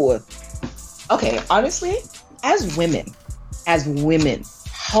 Ew. Okay, honestly, as women,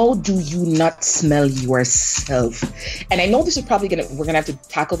 how do you not smell yourself? And I know this is probably we're gonna have to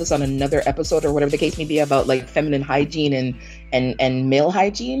tackle this on another episode or whatever the case may be about like feminine hygiene and male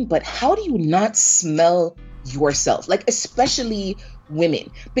hygiene, but how do you not smell yourself? Like, especially women,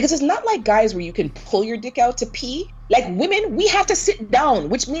 because it's not like guys where you can pull your dick out to pee. Like women, we have to sit down,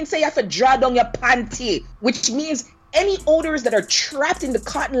 which means say you have to draw down your panty, which means any odors that are trapped in the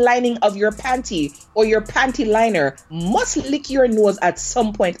cotton lining of your panty or your panty liner must lick your nose at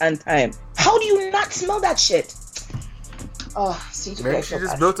some point in time. How do you not smell that shit? Oh, CJ, man, she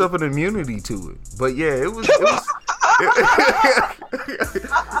just built up an immunity to it. But yeah, it was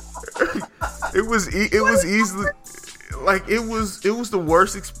it was easily like it was the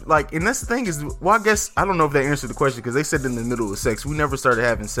worst. Like, and that's the thing is, well, I guess I don't know if they answered the question because they said in the middle of sex. We never started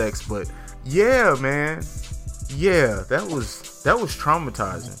having sex, but yeah, man. Yeah, that was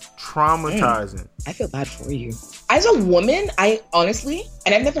traumatizing. I feel bad for you. As a woman, I honestly,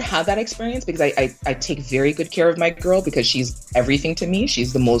 and I've never had that experience because I take very good care of my girl because she's everything to me.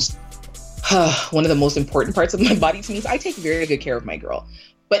 She's the most, one of the most important parts of my body to me. So I take very good care of my girl.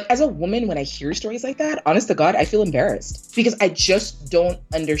 But as a woman, when I hear stories like that, honest to God, I feel embarrassed because I just don't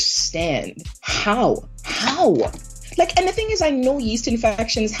understand how. Like, and the thing is, I know yeast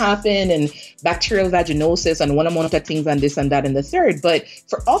infections happen and bacterial vaginosis and one amount of things and this and that and the third. But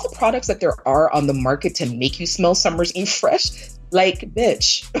for all the products that there are on the market to make you smell Summer's Eve fresh, like,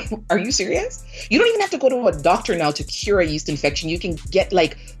 bitch, are you serious? You don't even have to go to a doctor now to cure a yeast infection. You can get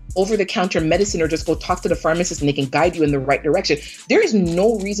like over-the-counter medicine or just go talk to the pharmacist and they can guide you in the right direction. There is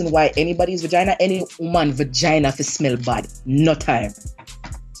no reason why anybody's vagina, any woman vagina, to smell bad. No time.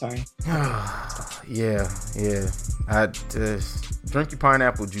 Sorry. Yeah. I drink your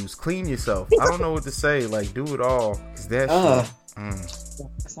pineapple juice. Clean yourself. I don't know what to say. Like, do it all. 'Cause that shit.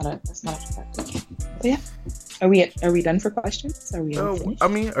 That's not attractive. Yeah. Are we done for questions? Are we finished? I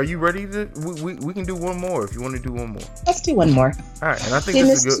mean, are you ready to? We can do one more if you want to do one more. Let's do one more. All right, and I think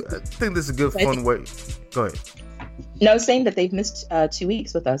this is a good fun way. Go ahead. No, I was saying that they've missed 2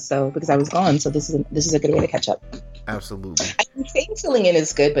 weeks with us, so because I was gone, so this is a good way to catch up. Absolutely. I think Fame filling in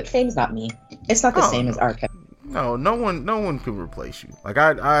is good, but Fame's not me. It's not the same as our Kevin. No one could replace you. Like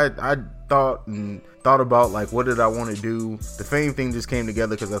I thought about like what did I want to do. The Fame thing just came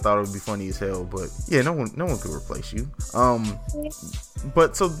together because I thought it would be funny as hell. But yeah, no one could replace you.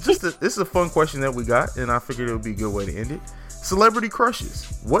 But so this is a fun question that we got, and I figured it would be a good way to end it. Celebrity crushes.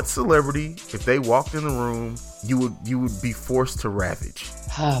 What celebrity, if they walked in the room, you would be forced to ravage?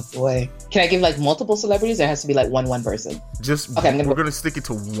 Oh boy. Can I give like multiple celebrities? Or it has to be like one person. Just okay, we're gonna stick it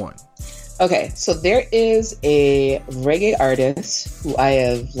to one. Okay, so there is a reggae artist who I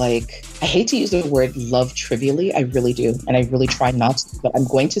have like, I hate to use the word love trivially, I really do, and I really try not to, but I'm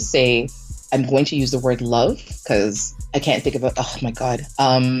going to use the word love because I can't think of it. Oh my God.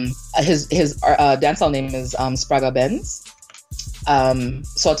 His dancehall name is Spraga Benz.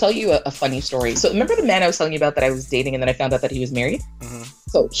 So I'll tell you a funny story. So remember the man I was telling you about that I was dating and then I found out that he was married? Mm-hmm.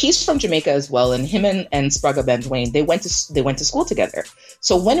 So he's from Jamaica as well, and him and Spraga Benz Wayne, they went to school together.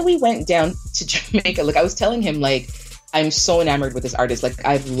 So when we went down to Jamaica, like I was telling him, like, I'm so enamored with this artist. Like,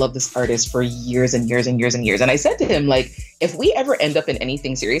 I've loved this artist for years and years and years and years. And I said to him, like, if we ever end up in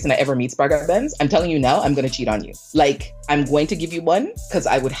anything serious and I ever meet Spraga Benz, I'm telling you now, I'm going to cheat on you. Like, I'm going to give you one because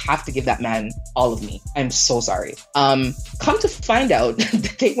I would have to give that man all of me. I'm so sorry. Come to find out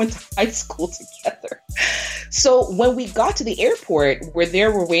that they went to high school together. So when we got to the airport,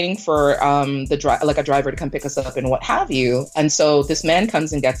 we're waiting for a driver to come pick us up and what have you. And so this man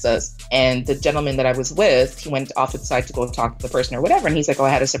comes and gets us. And the gentleman that I was with, he went off to the side to go talk to the person or whatever. And he's like, oh, I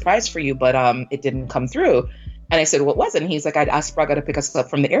had a surprise for you, but it didn't come through. And I said, what was it? And he's like, I'd asked Spraga to pick us up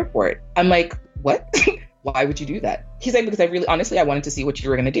from the airport. I'm like, what? Why would you do that? He's like, because I wanted to see what you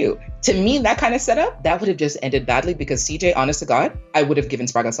were going to do. To me, that kind of setup, that would have just ended badly because CJ, honest to God, I would have given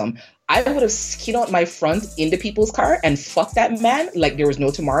Spraga some. I would have keyed out my front into people's car and fucked that man like there was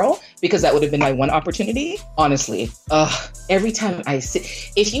no tomorrow because that would have been my one opportunity. Honestly, every time I sit,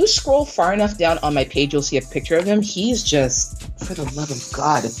 if you scroll far enough down on my page, you'll see a picture of him. He's just, for the love of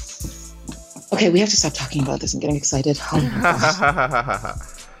God. Okay, we have to stop talking about this. I'm getting excited. Oh my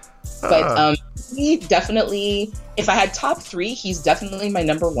gosh. But he definitely, if I had top three, he's definitely my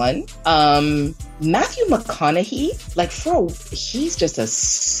number one. Matthew McConaughey, like he's just a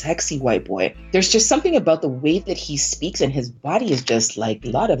sexy white boy. There's just something about the way that he speaks and his body is just like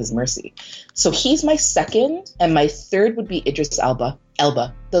Lord of his mercy. So he's my second, and my third would be Idris Elba.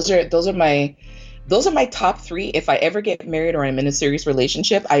 Those are my top three. If I ever get married or I'm in a serious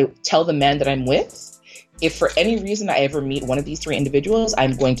relationship, I tell the man that I'm with, if for any reason I ever meet one of these three individuals,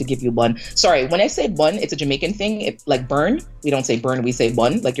 I'm going to give you bun. Sorry, when I say bun, it's a Jamaican thing. Like burn, we don't say burn, we say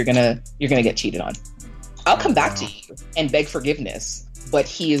bun. Like you're gonna get cheated on. I'll come back to you and beg forgiveness. But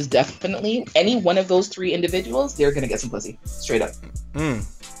he is definitely, any one of those three individuals, they're gonna get some pussy. Straight up.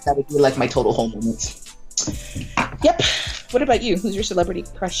 That would be like my total home moments. Yep. What about you? Who's your celebrity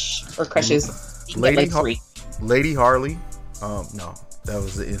crush or crushes? Lady Harley. No, that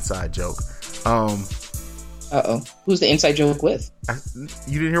was the inside joke. Who's the inside joke with?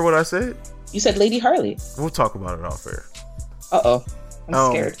 You didn't hear what I said? You said Lady Harley. We'll talk about it off air. I'm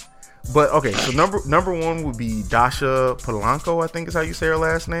scared. But okay, so number one would be Dasha Polanco, I think is how you say her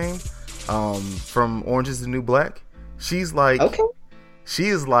last name. From Orange is the New Black. She's like, she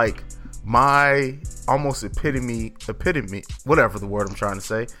is like my almost epitome, whatever the word I'm trying to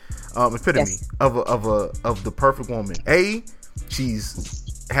say, epitome of the perfect woman.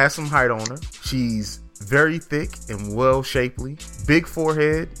 She's has some height on her. She's very thick and well shapely, big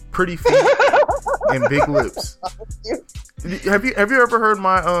forehead, pretty feet, and big lips. Have you ever heard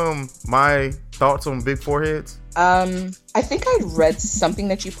my thoughts on big foreheads? I think I read something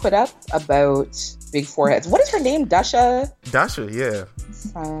that you put up about big foreheads. What is her name? Dasha, yeah.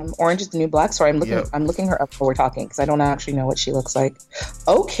 Orange is the New Black. Sorry, I'm looking her up while we're talking because I don't actually know what she looks like.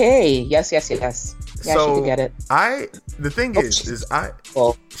 Okay, yes. Yeah, so she could get it. The thing is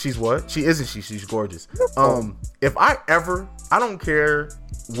well, she's what? She's gorgeous. If I don't care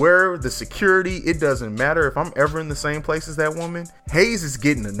where the security, it doesn't matter. If I'm ever in the same place as that woman, Hayes is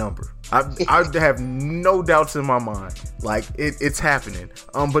getting a number. I have no doubts in my mind. Like it's happening.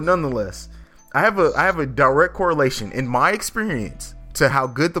 But nonetheless, I have a direct correlation in my experience to how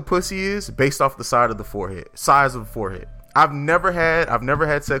good the pussy is based off the size of the forehead. I've never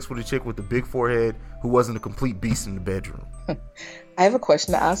had sex with a chick with a big forehead who wasn't a complete beast in the bedroom. I have a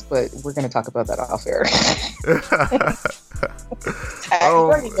question to ask, but we're going to talk about that off air. I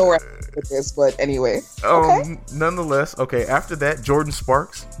already know where I'm with this, but anyway. Okay. Nonetheless, okay. After that, Jordan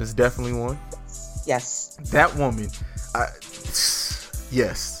Sparks is definitely one. Yes. That woman.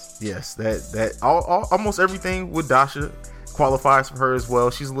 Yes. That almost everything with Dasha qualifies for her as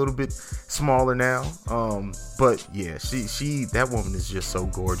well. She's a little bit smaller now, but yeah, she that woman is just so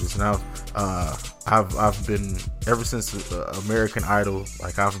gorgeous. And I've been ever since American Idol,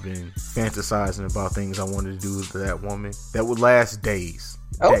 like I've been fantasizing about things I wanted to do with that woman that would last days.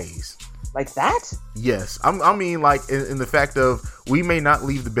 Like that? Yes, I mean like in the fact of we may not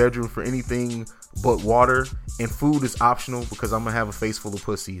leave the bedroom for anything but water, and food is optional because I'm gonna have a face full of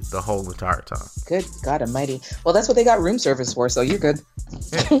pussy the whole entire time. Good God Almighty! Well, that's what they got room service for, so you're good.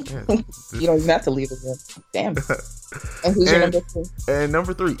 Yeah. You don't even have to leave the room. Damn. And who's your number 3? And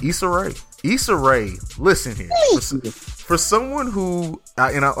number 3, Issa Rae. Issa Rae, listen here. For someone who,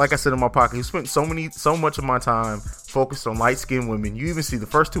 like I said in my pocket, who spent so much of my time focused on light skinned women. You even see the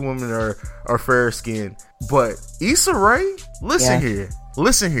first 2 women are fair skinned, but Issa Rae, listen here.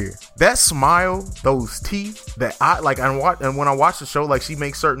 That smile, those teeth, that and when I watch the show, like she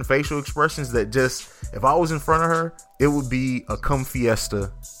makes certain facial expressions that just, if I was in front of her, it would be a cum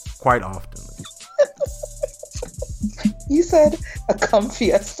fiesta quite often. You said a cum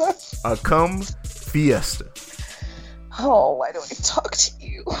fiesta? A cum fiesta. Oh, why don't I talk to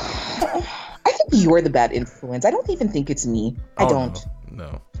you? I think you're the bad influence. I don't even think it's me. I don't.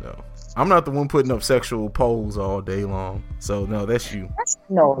 No. I'm not the one putting up sexual polls all day long. So no, that's you. That's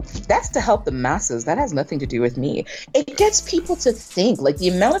to help the masses. That has nothing to do with me. It gets people to think. Like the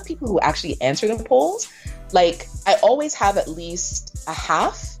amount of people who actually answer the polls, like I always have at least a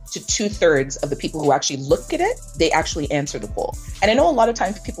half to 2/3 of the people who actually look at it, they actually answer the poll. And I know a lot of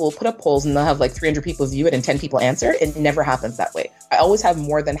times people will put up polls and they'll have like 300 people view it and 10 people answer. It never happens that way. I always have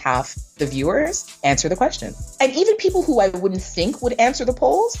more than half the viewers answer the question. And even people who I wouldn't think would answer the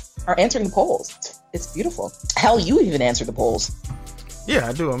polls are answering the polls. It's beautiful. Hell, you even answer the polls. Yeah,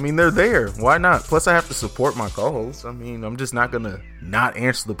 I do. I mean, they're there. Why not? Plus, I have to support my co-hosts. I mean, I'm just not gonna not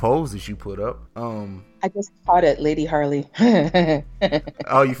answer the polls that you put up. I just caught it, Lady Harley.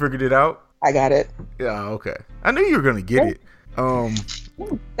 Oh, you figured it out? I got it. Yeah, okay. I knew you were gonna get it.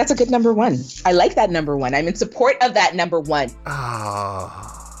 That's a good number 1. I like that number 1. I'm in support of that number 1.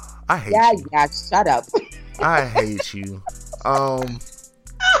 I hate you. Yeah, shut up. I hate you.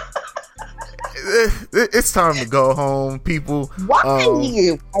 It's time to go home, people. Why? I'm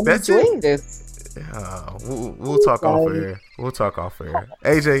enjoying this. We'll talk off air.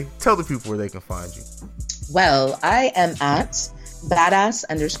 AJ, tell the people where they can find you. Well, I am at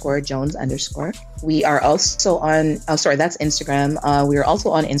badass_Jones_. We are also on, that's Instagram. We are also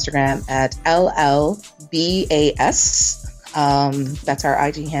on Instagram at LLBAS. That's our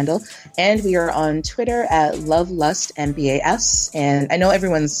IG handle. And we are on Twitter at LoveLustMBAS. And I know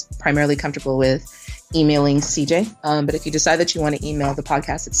everyone's primarily comfortable with emailing CJ. But if you decide that you want to email the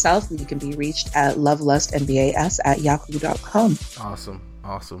podcast itself, you can be reached at lovelustmbas@yahoo.com.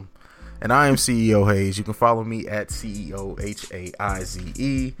 Awesome. And I am CEO Hayes. You can follow me at CEO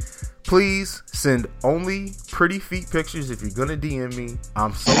HAIZE. Please send only pretty feet pictures if you're gonna DM me.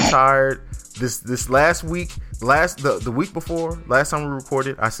 I'm so tired. This last week, the week before, last time we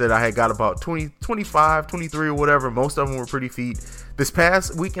recorded, I said I had got about 20, 25, 23 or whatever. Most of them were pretty feet. This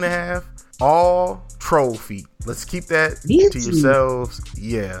past week and a half, all troll feet. Let's keep that to yourselves.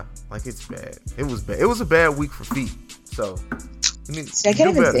 Yeah, like it's bad. It was bad. It was a bad week for feet. So see, I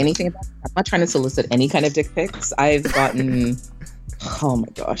can't even say anything about it. I'm not trying to solicit any kind of dick pics. I've gotten oh my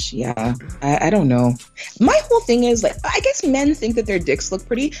gosh, yeah. I don't know. My whole thing is like, I guess men think that their dicks look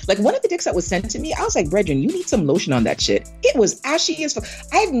pretty. Like one of the dicks that was sent to me, I was like, brethren, you need some lotion on that shit. It was ashy as fuck.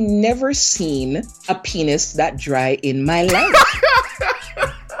 I've never seen a penis that dry in my life.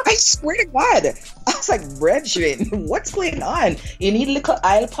 I swear to God. I was like, brethren, what's going on? You need a little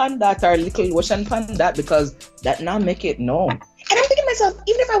oil pan that or a little lotion pan that because that now make it no. And I'm thinking to myself,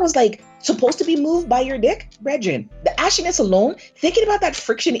 even if I was like supposed to be moved by your dick? Brethren, the ashiness alone, thinking about that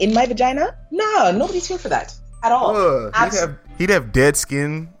friction in my vagina? Nah, nobody's here for that at all. He'd have dead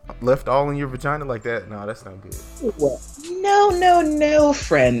skin left all in your vagina like that. No, that's not good. No,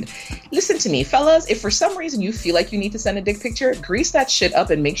 friend. Listen to me, fellas. If for some reason you feel like you need to send a dick picture, grease that shit up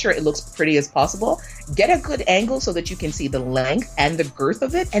and make sure it looks pretty as possible. Get a good angle so that you can see the length and the girth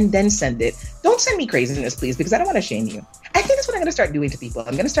of it, and then send it. Don't send me craziness, please, because I don't want to shame you. I think that's what I'm going to start doing to people.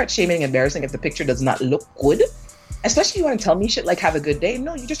 I'm going to start shaming and embarrassing if the picture does not look good. Especially if you want to tell me shit like have a good day.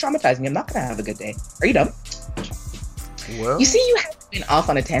 No, you just traumatized me. I'm not going to have a good day. Are you dumb? Well, you see, you have been off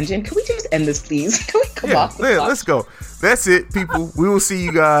on a tangent. Can we just end this, please? Can we come off the clock? Let's go. That's it, people. We will see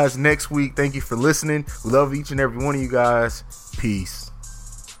you guys next week. Thank you for listening. We love each and every one of you guys. Peace.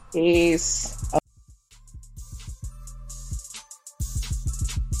 Peace.